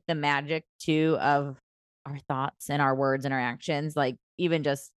on like the magic too of our thoughts and our words and our actions. Like even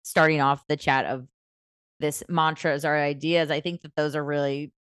just starting off the chat of this mantras or ideas. I think that those are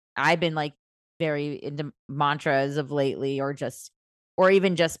really, I've been like very into mantras of lately, or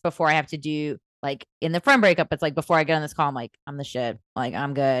even just before I have to do like in the friend breakup, it's like before I get on this call, I'm like, I'm the shit. Like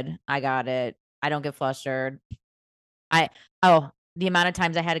I'm good. I got it. I don't get flustered. The amount of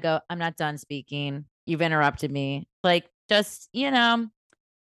times I had to go, I'm not done speaking. You've interrupted me. Like just,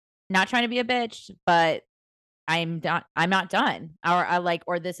 not trying to be a bitch, but I'm not done.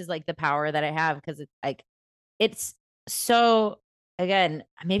 Or this is like the power that I have, because it's like, it's so, again,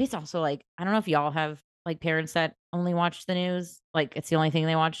 maybe it's also like, I don't know if y'all have like parents that only watch the news. Like it's the only thing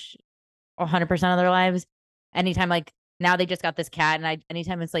they watch 100% of their lives. Anytime, like now they just got this cat, and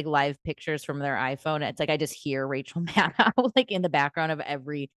anytime it's like live pictures from their iPhone, it's like I just hear Rachel Maddow like in the background of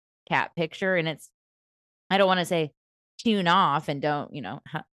every cat picture. And I don't want to say tune off and don't,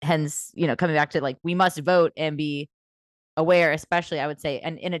 hence, coming back to like, we must vote and be aware, especially I would say,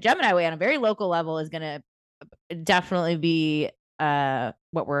 and in a Gemini way on a very local level is going to definitely be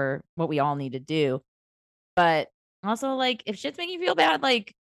what we all need to do. But also like if shit's making you feel bad,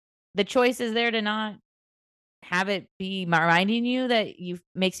 like the choice is there to not have it be reminding you that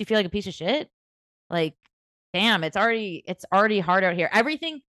makes you feel like a piece of shit. Like, damn, it's already hard out here.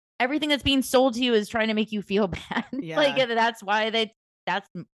 Everything that's being sold to you is trying to make you feel bad. Yeah. Like that's why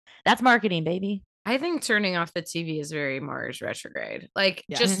that's marketing, baby. I think turning off the TV is very Mars retrograde. Like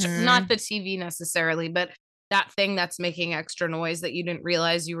Yeah. just Mhm. not the TV necessarily, but that thing that's making extra noise that you didn't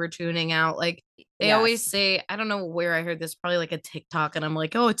realize you were tuning out. Like they always Yes. say, I don't know where I heard this, probably like a TikTok, and I'm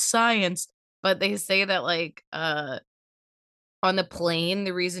like, oh, it's science. But they say that like on the plane,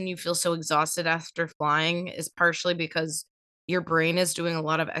 the reason you feel so exhausted after flying is partially because your brain is doing a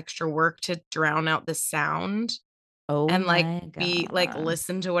lot of extra work to drown out the sound Oh and like my be like God.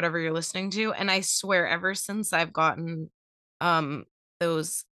 listen to whatever you're listening to. And I swear, ever since I've gotten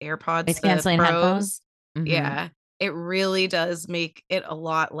those AirPods, Noise the canceling headphones? Pros, Mhm. yeah, it really does make it a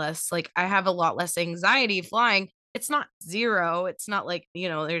lot less, like I have a lot less anxiety flying. It's not zero. It's not like,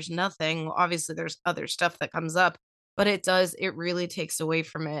 there's nothing. Obviously, there's other stuff that comes up, but it really takes away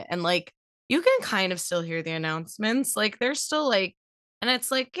from it. And like you can kind of still hear the announcements. Like they're still like, and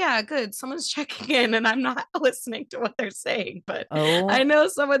it's like, yeah, good. Someone's checking in and I'm not listening to what they're saying, but Oh, I know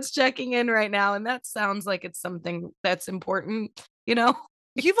someone's checking in right now. And that sounds like it's something that's important, you know?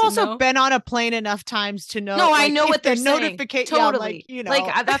 You've to also know. been on a plane enough times to know. No, I like, know if what they're the saying. notification. Yeah, I'm Totally.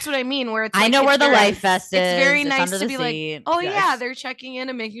 like, That's what I mean. Where it's I like, know it's where the very- life vest is. It's very nice under to the be seat. like, oh yeah, Yes. they're checking in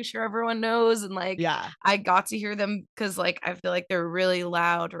and making sure everyone knows. And like, yeah. I got to hear them because like I feel like they're really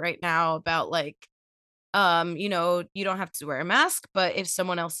loud right now about like, you don't have to wear a mask, but if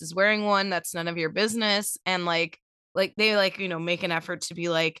someone else is wearing one, that's none of your business. And like they like, make an effort to be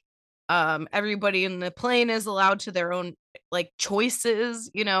like, everybody in the plane is allowed to their own like choices,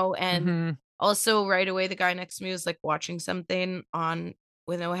 and Mhm. also right away the guy next to me was like watching something on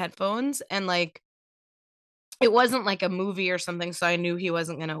with no headphones, and like it wasn't like a movie or something, so I knew he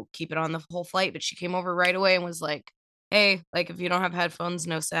wasn't gonna keep it on the whole flight, but she came over right away and was like, hey, like if you don't have headphones,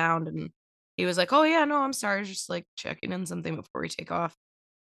 no sound. And he was like, oh yeah, no, I'm sorry, just like checking in something before we take off.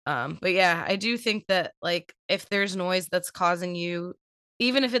 But yeah, I do think that like if there's noise that's causing you,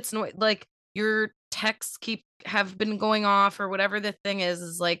 even if it's noise like your texts have been going off or whatever the thing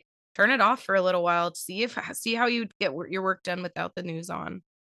is like turn it off for a little while to see how you get your work done without the news on.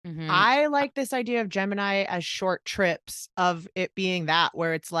 Mhm. I like this idea of Gemini as short trips, of it being that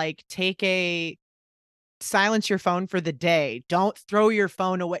where it's like silence your phone for the day. Don't throw your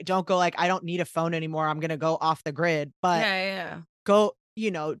phone away. Don't go like, I don't need a phone anymore. I'm going to go off the grid, but Yeah. go,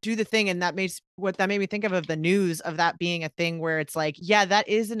 do the thing. And that made me think of the news, of that being a thing where it's like, yeah, that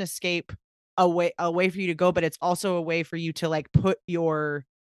is an escape, a way for you to go, but it's also a way for you to like put your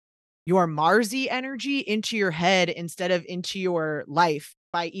Marsy energy into your head instead of into your life,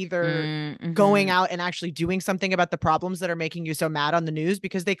 by either going Mhm. out and actually doing something about the problems that are making you so mad on the news,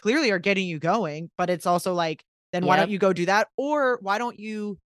 because they clearly are getting you going, but it's also like then why don't Yep. you go do that? Or why don't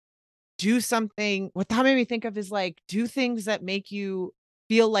you do something? What that made me think of is like, do things that make you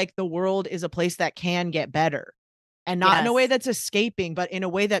feel like the world is a place that can get better. And not in a way Yes. that's escaping, but in a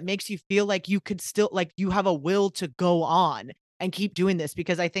way that makes you feel like you could still, like, you have a will to go on and keep doing this.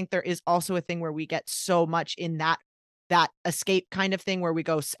 Because I think there is also a thing where we get so much in that escape kind of thing where we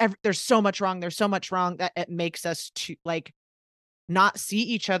go, there's so much wrong, there's so much wrong, that it makes us to like not see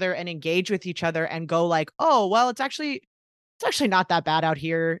each other and engage with each other and go like, oh, well, it's actually not that bad out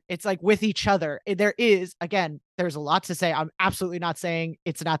here. It's like with each other. There is, again, there's a lot to say. I'm absolutely not saying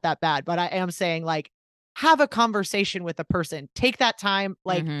it's not that bad, but I am saying like, have a conversation with a person. Take that time,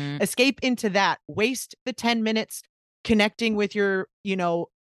 like Mhm. escape into that. Waste the 10 minutes connecting with your,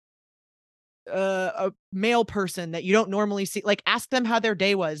 a male person that you don't normally see. Like, ask them how their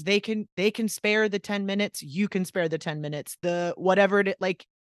day was. They can spare the 10 minutes. You can spare the 10 minutes. The whatever it, like,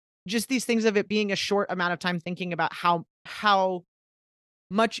 just these things of it being a short amount of time, thinking about how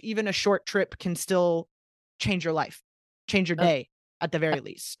much even a short trip can still change your life, change your O day at the very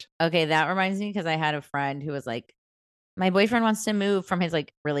least. Okay, that reminds me because I had a friend who was like, "My boyfriend wants to move from his,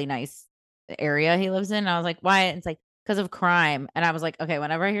 like, really nice area he lives in." And I was like, "Why?" And it's like, "'Cause of crime." And I was like, "Okay,"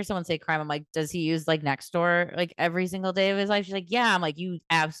 whenever I hear someone say crime, I'm like, "Does he use, like, Nextdoor, like, every single day of his life?" She's like, "Yeah." I'm like, "You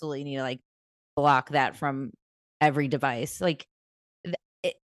absolutely need to, like, block that from every device." Like, th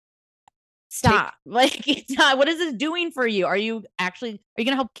it Take stop. Like, it's not what is this doing for you? Are you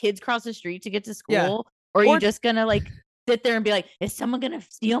gonna help kids cross the street to get to Yeah. school? Or are you Or just gonna, like, sit there and be like, "Is someone gonna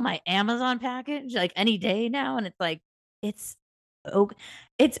steal my Amazon package, like, any day now?" And it's like, it's ok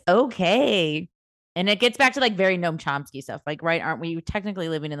it's okay. And it gets back to, like, very Noam Chomsky stuff, like, right? Aren't we technically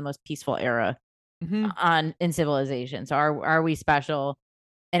living in the most peaceful era Mhm. on in civilization? So are we special?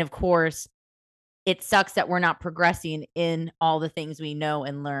 And of course, it sucks that we're not progressing in all the things we know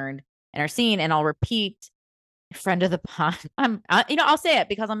and learned and are seeing. And I'll repeat, friend of the pod. I'll say it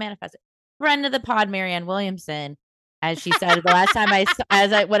because I'll manifest it. Friend of the pod, Marianne Williamson, as she said the last time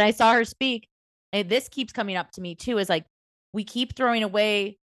when I saw her speak, and this keeps coming up to me too, is like we keep throwing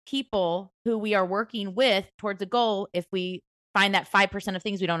away people who we are working with towards a goal if we find that 5% of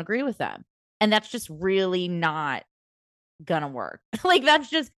things we don't agree with them. And that's just really not gonna work. Like, that's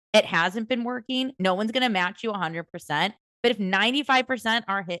just it hasn't been working. No one's gonna match you 100%. But if 95%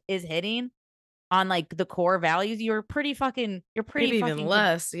 is hitting on, like, the core values, you're pretty Maybe even fucking good.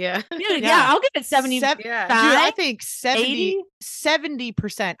 less. Yeah. Dude, yeah, Yeah. I'll give it 75, Yeah. Dude, I think 70 80.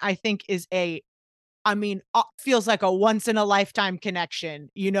 70% I think is feels like a once in a lifetime connection,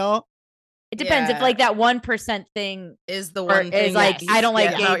 you know? It depends if, Yeah. like, that 1% thing Is the or one is thing like, that I don't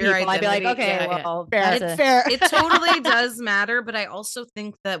like yeah. gay about your people, I'd be like, identity. "Okay, Yeah, yeah. well, Fair, that's a." fair. It totally does matter, but I also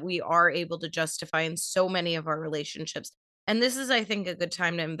think that we are able to justify in so many of our relationships. And this is, I think, a good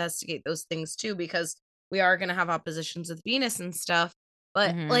time to investigate those things too, because we are going to have oppositions with Venus and stuff.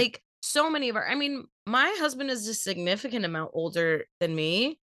 But Mhm. like so many of I mean, my husband is a significant amount older than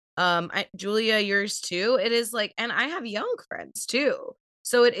me. Julia, yours too. It is like, and I have young friends too.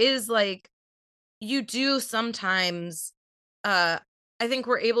 So it is like, you do sometimes uh I think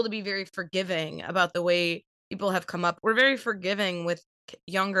we're able to be very forgiving about the way people have come up. We're very forgiving with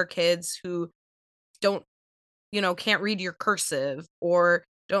younger kids who don't, can't read your cursive or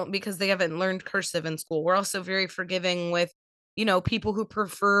don't because they haven't learned cursive in school. We're also very forgiving with, people who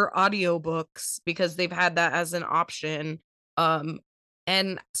prefer audiobooks because they've had that as an option. Um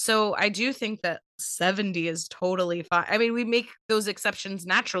and so I do think that 70 is totally fine. I mean, we make those exceptions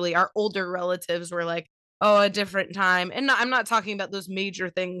naturally. Our older relatives were like, "Oh, a different time." And I'm not talking about those major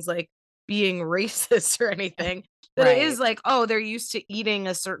things like being racist or anything, but it Right. is like, "Oh, they're used to eating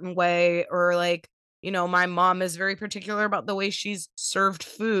a certain way," or like, my mom is very particular about the way she's served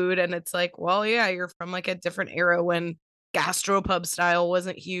food. And it's like, well, yeah, you're from like a different era when gastropub style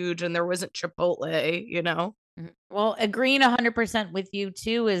wasn't huge and there wasn't Chipotle. Mhm. Well, agreeing 100% with you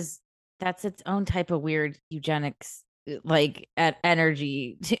too is that's its own type of weird eugenics, like, at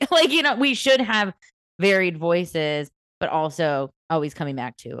energy. Like, we should have varied voices, but also always coming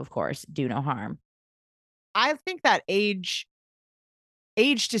back to, of course, do no harm. I think that age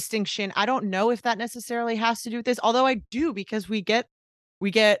distinction, I don't know if that necessarily has to do with this, although I do, because we get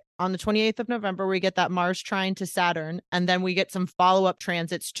on the 28th of November, we get that Mars trine to Saturn, and then we get some follow-up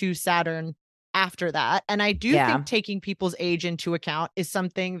transits to Saturn after that. And I do Yeah. think taking people's age into account is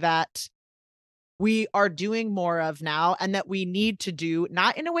something that we are doing more of now and that we need to do,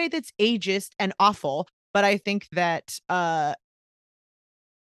 not in a way that's ageist and awful, but I think that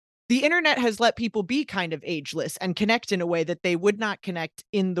the internet has let people be kind of ageless and connect in a way that they would not connect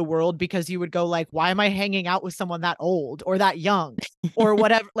in the world, because you would go like, why am I hanging out with someone that old or that young or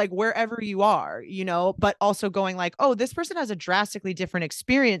whatever, like wherever you are, you know, but also going like, oh, this person has a drastically different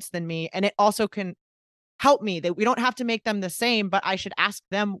experience than me. And it also can help me that we don't have to make them the same, but I should ask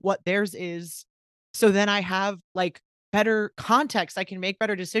them what theirs is. So then I have like better context. I can make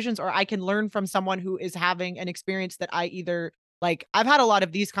better decisions, or I can learn from someone who is having an experience that I either like. I've had a lot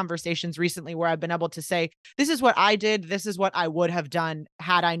of these conversations recently where I've been able to say, this is what I did. This is what I would have done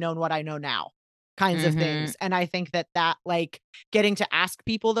had I known what I know now, kinds of things. And I think that like getting to ask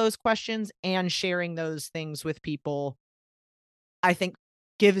people those questions and sharing those things with people, I think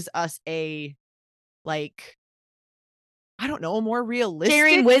gives us a, like, I don't know, a more realistic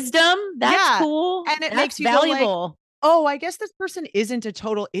Sharing wisdom. That's Yeah. cool. And it That's makes you go like, valuable. oh, I guess this person isn't a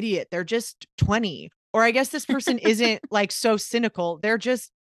total idiot. They're just 20. Or I guess this person isn't like so cynical. They're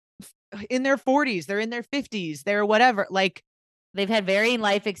just in their 40s. They're in their 50s. They're whatever. Like, They've had varying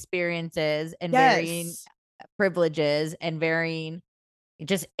life experiences and varying yes. privileges and varying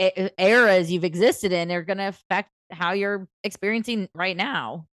just eras you've existed in are going to affect how you're experiencing right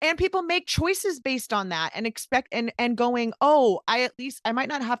now. And people make choices based on that and expect and going, oh, I might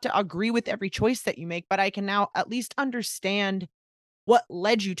not have to agree with every choice that you make, but I can now at least understand what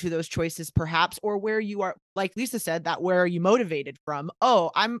led you to those choices, perhaps, or where you are, like Lisa said, that where are you motivated from?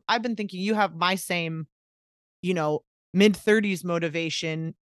 Oh, I've been thinking you have my same, you know, mid-30s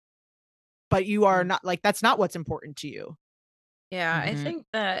motivation, but you are not, like, that's not what's important to you. Yeah, I Mhm. think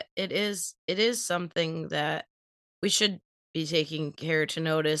that it is something that we should be taking care to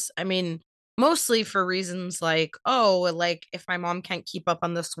notice. I mean, mostly for reasons like, oh, like if my mom can't keep up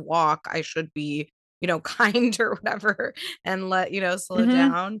on this walk, I should be, kind or whatever and let, slow Mhm.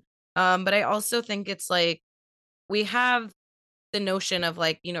 down. But I also think it's like we have the notion of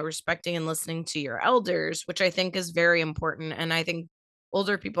like, respecting and listening to your elders, which I think is very important. And I think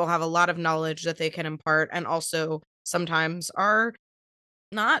older people have a lot of knowledge that they can impart and also sometimes are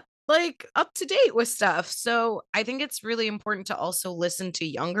not like up to date with stuff. So I think it's really important to also listen to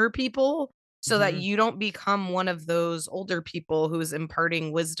younger people so that Mhm. you don't become one of those older people who's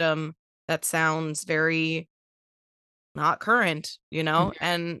imparting wisdom that sounds very not current,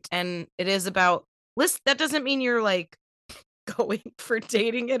 and it is about list that doesn't mean you're like going for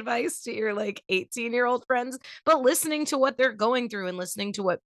dating advice to your like 18-year-old friends, but listening to what they're going through and listening to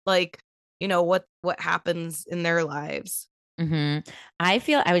what like, what happens in their lives. Mhm. I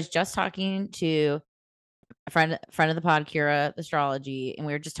feel I was just talking to a friend of the pod, Kira Astrology, and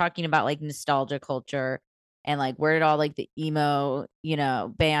we were just talking about like nostalgia culture and like where did all like the emo,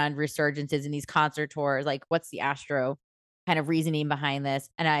 band resurgences and these concert tours, like what's the astro kind of reasoning behind this?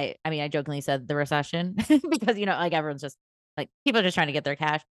 And I mean, I jokingly said the recession because like everyone's just like people are just trying to get their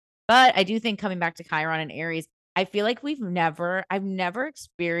cash. But I do think coming back to Chiron and Aries, I feel like I've never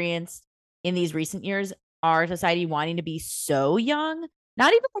experienced in these recent years our society wanting to be so young.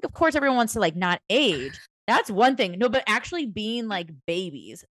 Not even like, of course, everyone wants to like not age. That's one thing. No, but actually being like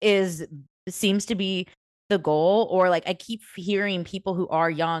babies seems to be the goal. Or like I keep hearing people who are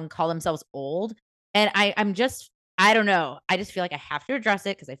young call themselves old. And I'm just, I don't know. I just feel like I have to address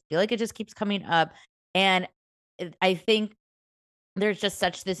it because I feel like it just keeps coming up. And I think there's just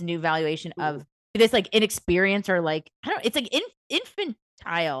such this new valuation of this like inexperience or like, I don't, it's like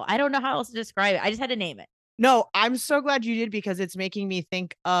infantile. I don't know how else to describe it. I just had to name it. No, I'm so glad you did, because it's making me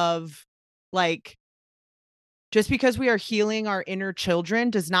think of, like, just because we are healing our inner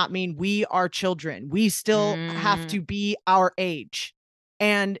children does not mean we are children. We still have Mm, to be our age.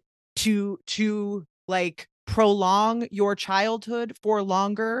 And to like prolong your childhood for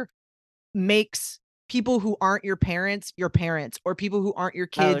longer makes people who aren't your parents, or people who aren't your oh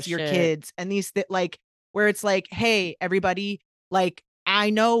kids, your shit. kids. And these that like where it's like, hey, everybody, like,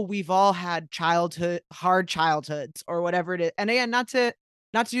 I know we've all had hard childhoods or whatever it is. And again, not to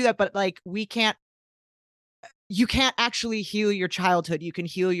do that, but like you can't actually heal your childhood. You can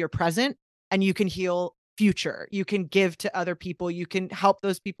heal your present and you can heal future. You can give to other people. You can help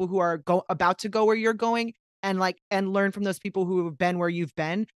those people who are about to go where you're going, and learn from those people who have been where you've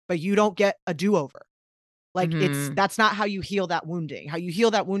been, but you don't get a do-over. Like, Mhm. that's not how you heal that wounding. How you heal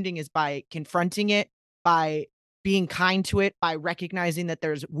that wounding is by confronting it, by being kind to it, by recognizing that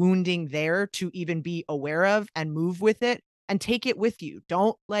there's wounding there to even be aware of and move with it and take it with you.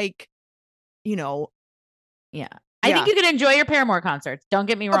 Don't like, you know, Yeah. I think yeah. you can enjoy your Paramore concerts, don't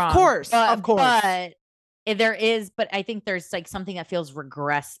get me Of wrong, course, of but course. if there is but I think there's, like, something that feels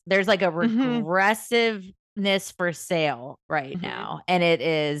there's, like, a Mhm, regressiveness for sale right mhm. now, and it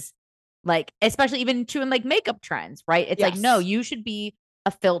is, like especially even true in, like, makeup trends, right? It's like, no, Yes. you should be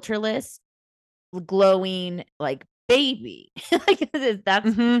a filterless, glowing like baby. Like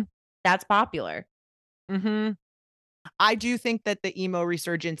that's popular. I do think that the emo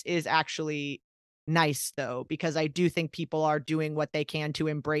resurgence is actually nice though, because I do think people are doing what they can to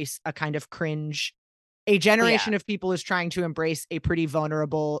embrace a kind of cringe. A generation of people is trying to embrace a pretty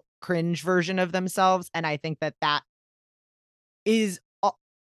vulnerable cringe version of themselves, and I think that that is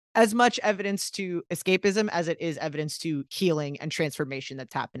as much evidence to escapism as it is evidence to healing and transformation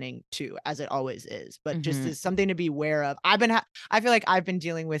that's happening too, as it always is. But just as something to be aware of. I feel like I've been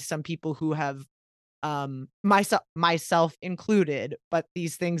dealing with some people who have myself included, but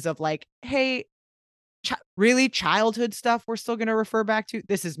these things of like, hey, really childhood stuff we're still going to refer back to.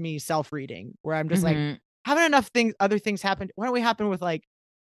 This is me self-reading where I'm just like, haven't enough other things happened. Why don't we happen with like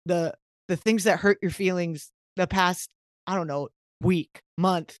the things that hurt your feelings the past, I don't know, week,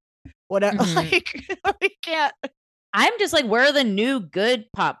 month, whatever. Like we can't. I'm just like, where are the new good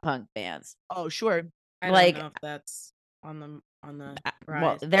pop punk bands? Oh, sure. I like, don't know if that's on the well,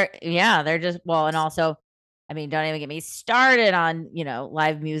 rise. they're just, well, and also, I mean, don't even get me started on,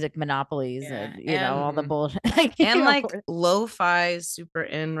 live music monopolies and, all the bullshit. And like lo-fi is super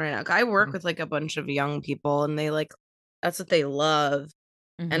in right now. I work with like a bunch of young people and they like, that's what they love.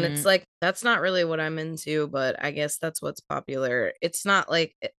 And it's like, that's not really what I'm into, but I guess that's what's popular. It's not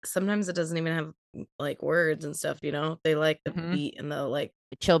like, sometimes it doesn't even have like words and stuff, they like the beat and the like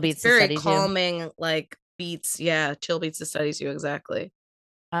chill beats. Very calming, like beats. Yeah. Chill beats to studies you. Exactly.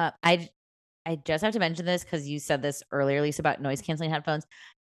 I just have to mention this because you said this earlier, Lisa, about noise canceling headphones.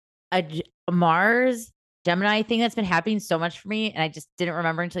 A Mars Gemini thing that's been happening so much for me, and I just didn't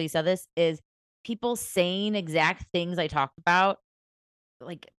remember until you said this, is people saying exact things I talked about.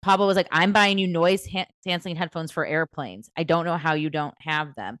 Like Pablo was like, I'm buying you noise canceling headphones for airplanes. I don't know how you don't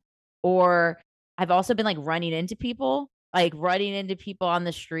have them. Or I've also been like running into people on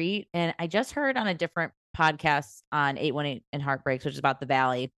the street. And I just heard on a different podcast on 818 and Heartbreaks, which is about the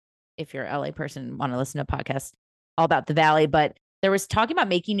Valley. If you're an LA person, want to listen to a podcast all about the Valley, but there was talking about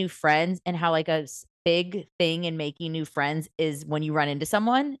making new friends and how like a big thing in making new friends is when you run into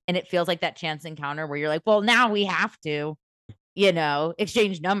someone and it feels like that chance encounter where you're like, well, now we have to,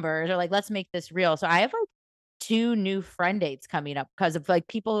 exchange numbers or like, let's make this real. So I have like 2 new friend dates coming up because of like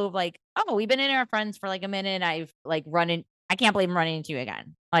people who've like, oh, we've been in our friends for like a minute. And I've like I can't believe I'm running into you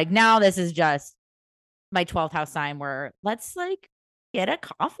again. Like now this is just my 12th house sign where let's like get a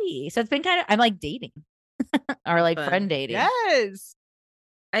coffee. So it's been I'm like dating or like friend dating. Yes.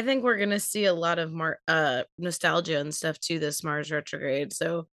 I think we're going to see a lot of nostalgia and stuff too this Mars retrograde.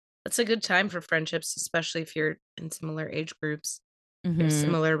 So that's a good time for friendships, especially if you're in similar age groups. There's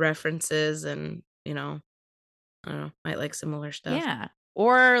similar references and, I don't know, might like similar stuff. Yeah.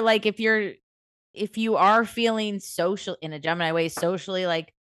 Or like if you are feeling social in a Gemini way, socially,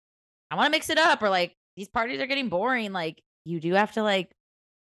 like I want to mix it up or like these parties are getting boring. Like you do have to like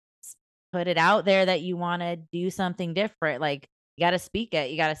put it out there that you want to do something different. Like you got to speak it.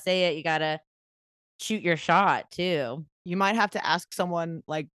 You got to say it. You got to shoot your shot too. You might have to ask someone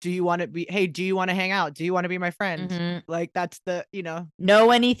like, do you want to hang out? Do you want to be my friend? Like that's the, know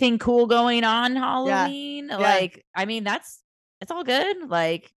anything cool going on Halloween? Yeah. Like, I mean, it's all good.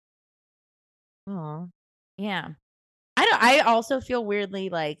 Like, oh yeah. I also feel weirdly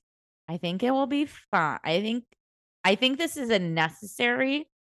like, I think it will be fine. I think this is a necessary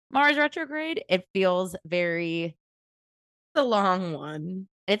Mars retrograde. It feels very the long one.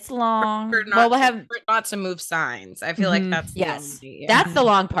 It's long. We'll have not to move signs. I feel like that's that's the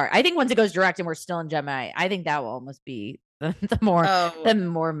long part. I think once it goes direct and we're still in Gemini, I think that will almost be the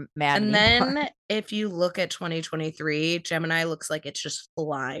more mad. And then if you look at 2023, Gemini looks like it's just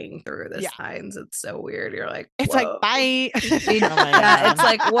flying through the signs. It's so weird. You're like, it's like bye. It's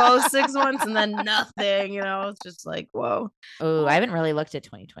like whoa, 6 months and then nothing. It's just like whoa. Oh, I haven't really looked at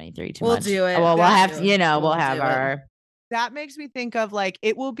 2023 too much. We'll do it. Well, we'll have to. We'll have our. That makes me think of like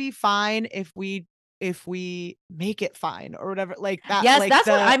it will be fine if we make it fine or whatever like that. Yes, like that's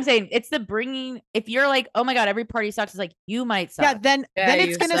what I'm saying. It's the bringing. If you're like, oh my god, every party sucks. It's like you might suck. Yeah, then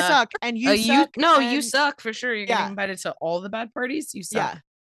it's gonna suck, and you suck. You suck for sure. You're getting invited to all the bad parties. You suck. Yeah.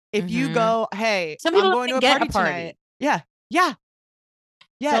 If you go, hey, some people I'm going to a party tonight. Yeah. Yeah.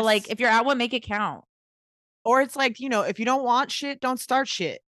 Yeah. So like, if you're at one, make it count. Or it's like if you don't want shit, don't start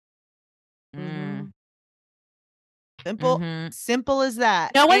shit. Simple as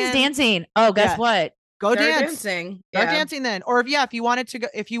that. No one's dancing. Oh, guess what? Go Start dance. Dancing. Start dancing then. Or if you want it to go,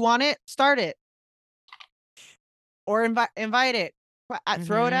 if you want it, start it. Or invite it.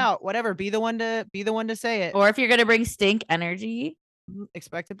 Throw it out. Whatever. Be the one to say it. Or if you're gonna bring stink energy,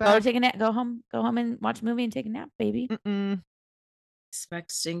 expect it back. Go take a nap. Go home and watch a movie and take a nap, baby.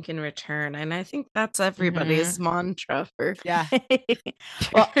 Expect stink in return. And I think that's everybody's mantra for Yeah.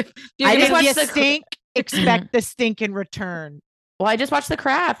 Well, You're I gonna just watch the the stink, expect the stink in return. Well, I just watched The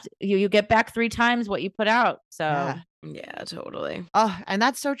Craft. You get back 3 times what you put out. So Yeah, totally. Oh, and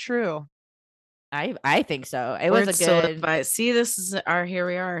that's so true. I think so. It was a good. See, this is our here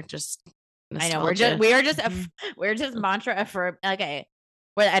we are. Just I know nostalgia. we're just mantra for okay.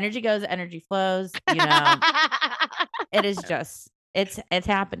 Where the energy goes, the energy flows. You know, it is just it's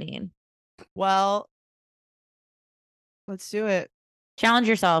happening. Well, let's do it. Challenge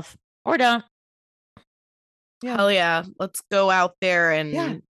yourself or don't. Yeah. Hell yeah. Let's go out there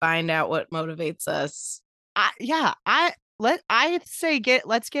and find out what motivates us.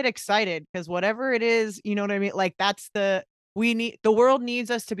 Let's get excited, because whatever it is, you know what I mean? Like the world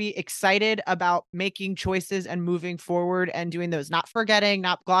needs us to be excited about making choices and moving forward and doing those, not forgetting,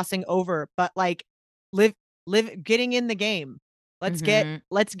 not glossing over, but like getting in the game. Let's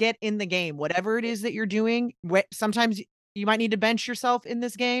get in the game. Whatever it is that you're doing, sometimes you might need to bench yourself in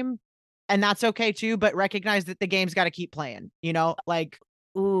this game, and that's okay too, but recognize that the game's got to keep playing, you know, like,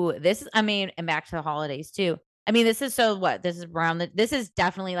 ooh, and back to the holidays too. I mean, this is this is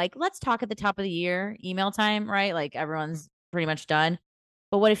definitely like, let's talk at the top of the year email time, right? Like everyone's pretty much done.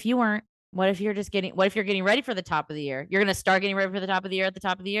 But what if you weren't? What if you're getting ready for the top of the year? You're going to start getting ready for the top of the year at the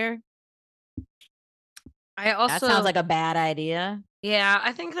top of the year? That sounds like a bad idea. Yeah,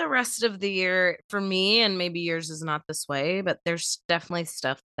 I think the rest of the year for me, and maybe yours is not this way, but there's definitely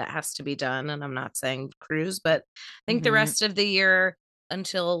stuff that has to be done. And I'm not saying cruise, but I think the rest of the year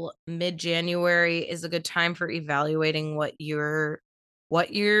until mid-January is a good time for evaluating what you're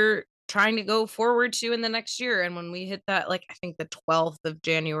trying to go forward to in the next year. And when we hit that, like, I think the 12th of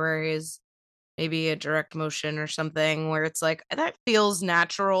January is maybe a direct motion or something where it's like, that feels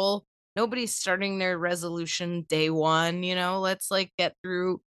natural. Nobody's starting their resolution day one, you know, let's like get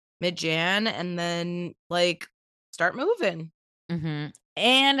through mid-Jan and then like start moving.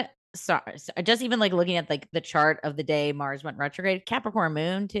 And so just even like looking at like the chart of the day Mars went retrograde, Capricorn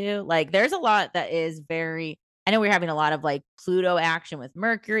moon too. Like there's a lot that is very, I know we're having a lot of like Pluto action with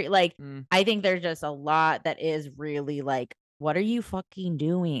Mercury. Like I think there's just a lot that is really like, what are you fucking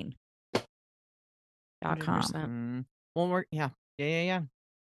doing? .com. Well, yeah.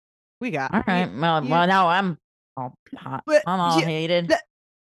 We got all right. Well, now I'm all hot. I'm all hated.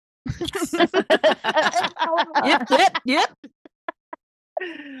 Yep.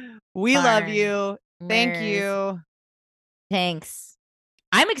 We love you. Thank you. Thanks.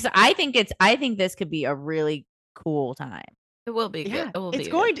 I'm excited. I think this could be a really cool time. It will be. Yeah, good. It will it's be.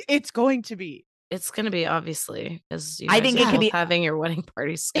 Going. It's going to be. It's going to be, obviously, because I think it could be having your wedding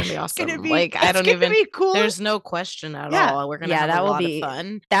party is going to be awesome. I don't even. Be cool. There's no question at all. We're going to have a lot of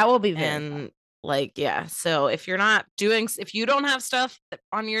fun. That will be very fun. Like, yeah. So if you don't have stuff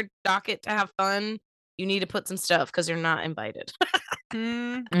on your docket to have fun, you need to put some stuff because you're not invited.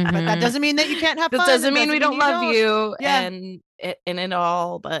 But that doesn't mean that you can't have fun. That doesn't mean we don't love you yeah. and it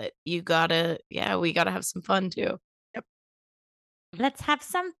all, but we gotta have some fun too. Yep. Let's have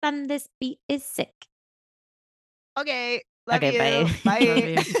some fun. This beat is sick. Okay. Love you. Bye.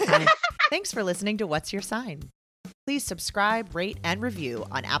 Bye. Thanks for listening to What's Your Sign? Please subscribe, rate, and review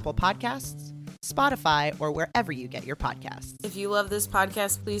on Apple Podcasts, Spotify, or wherever you get your podcasts. If you love this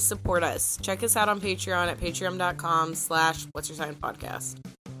podcast, please support us. Check us out on Patreon at patreon.com/what'syoursignpodcast.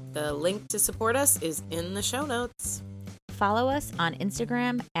 The link to support us is in the show notes. Follow us on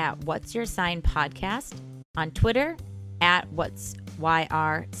Instagram at What's Your Sign Podcast, on Twitter at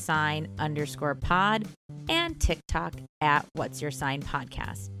what'syrsign_pod, and TikTok at What's Your Sign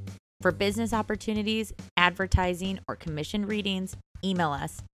Podcast. For business opportunities, advertising, or commission readings, email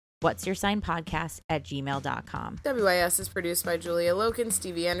us what'syoursignpodcast@gmail.com. WIS is produced by Julia Loken,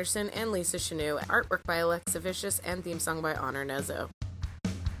 Stevie Anderson, and Lisa Chanou. Artwork by Alexa Vicious, and theme song by Honor Nezo.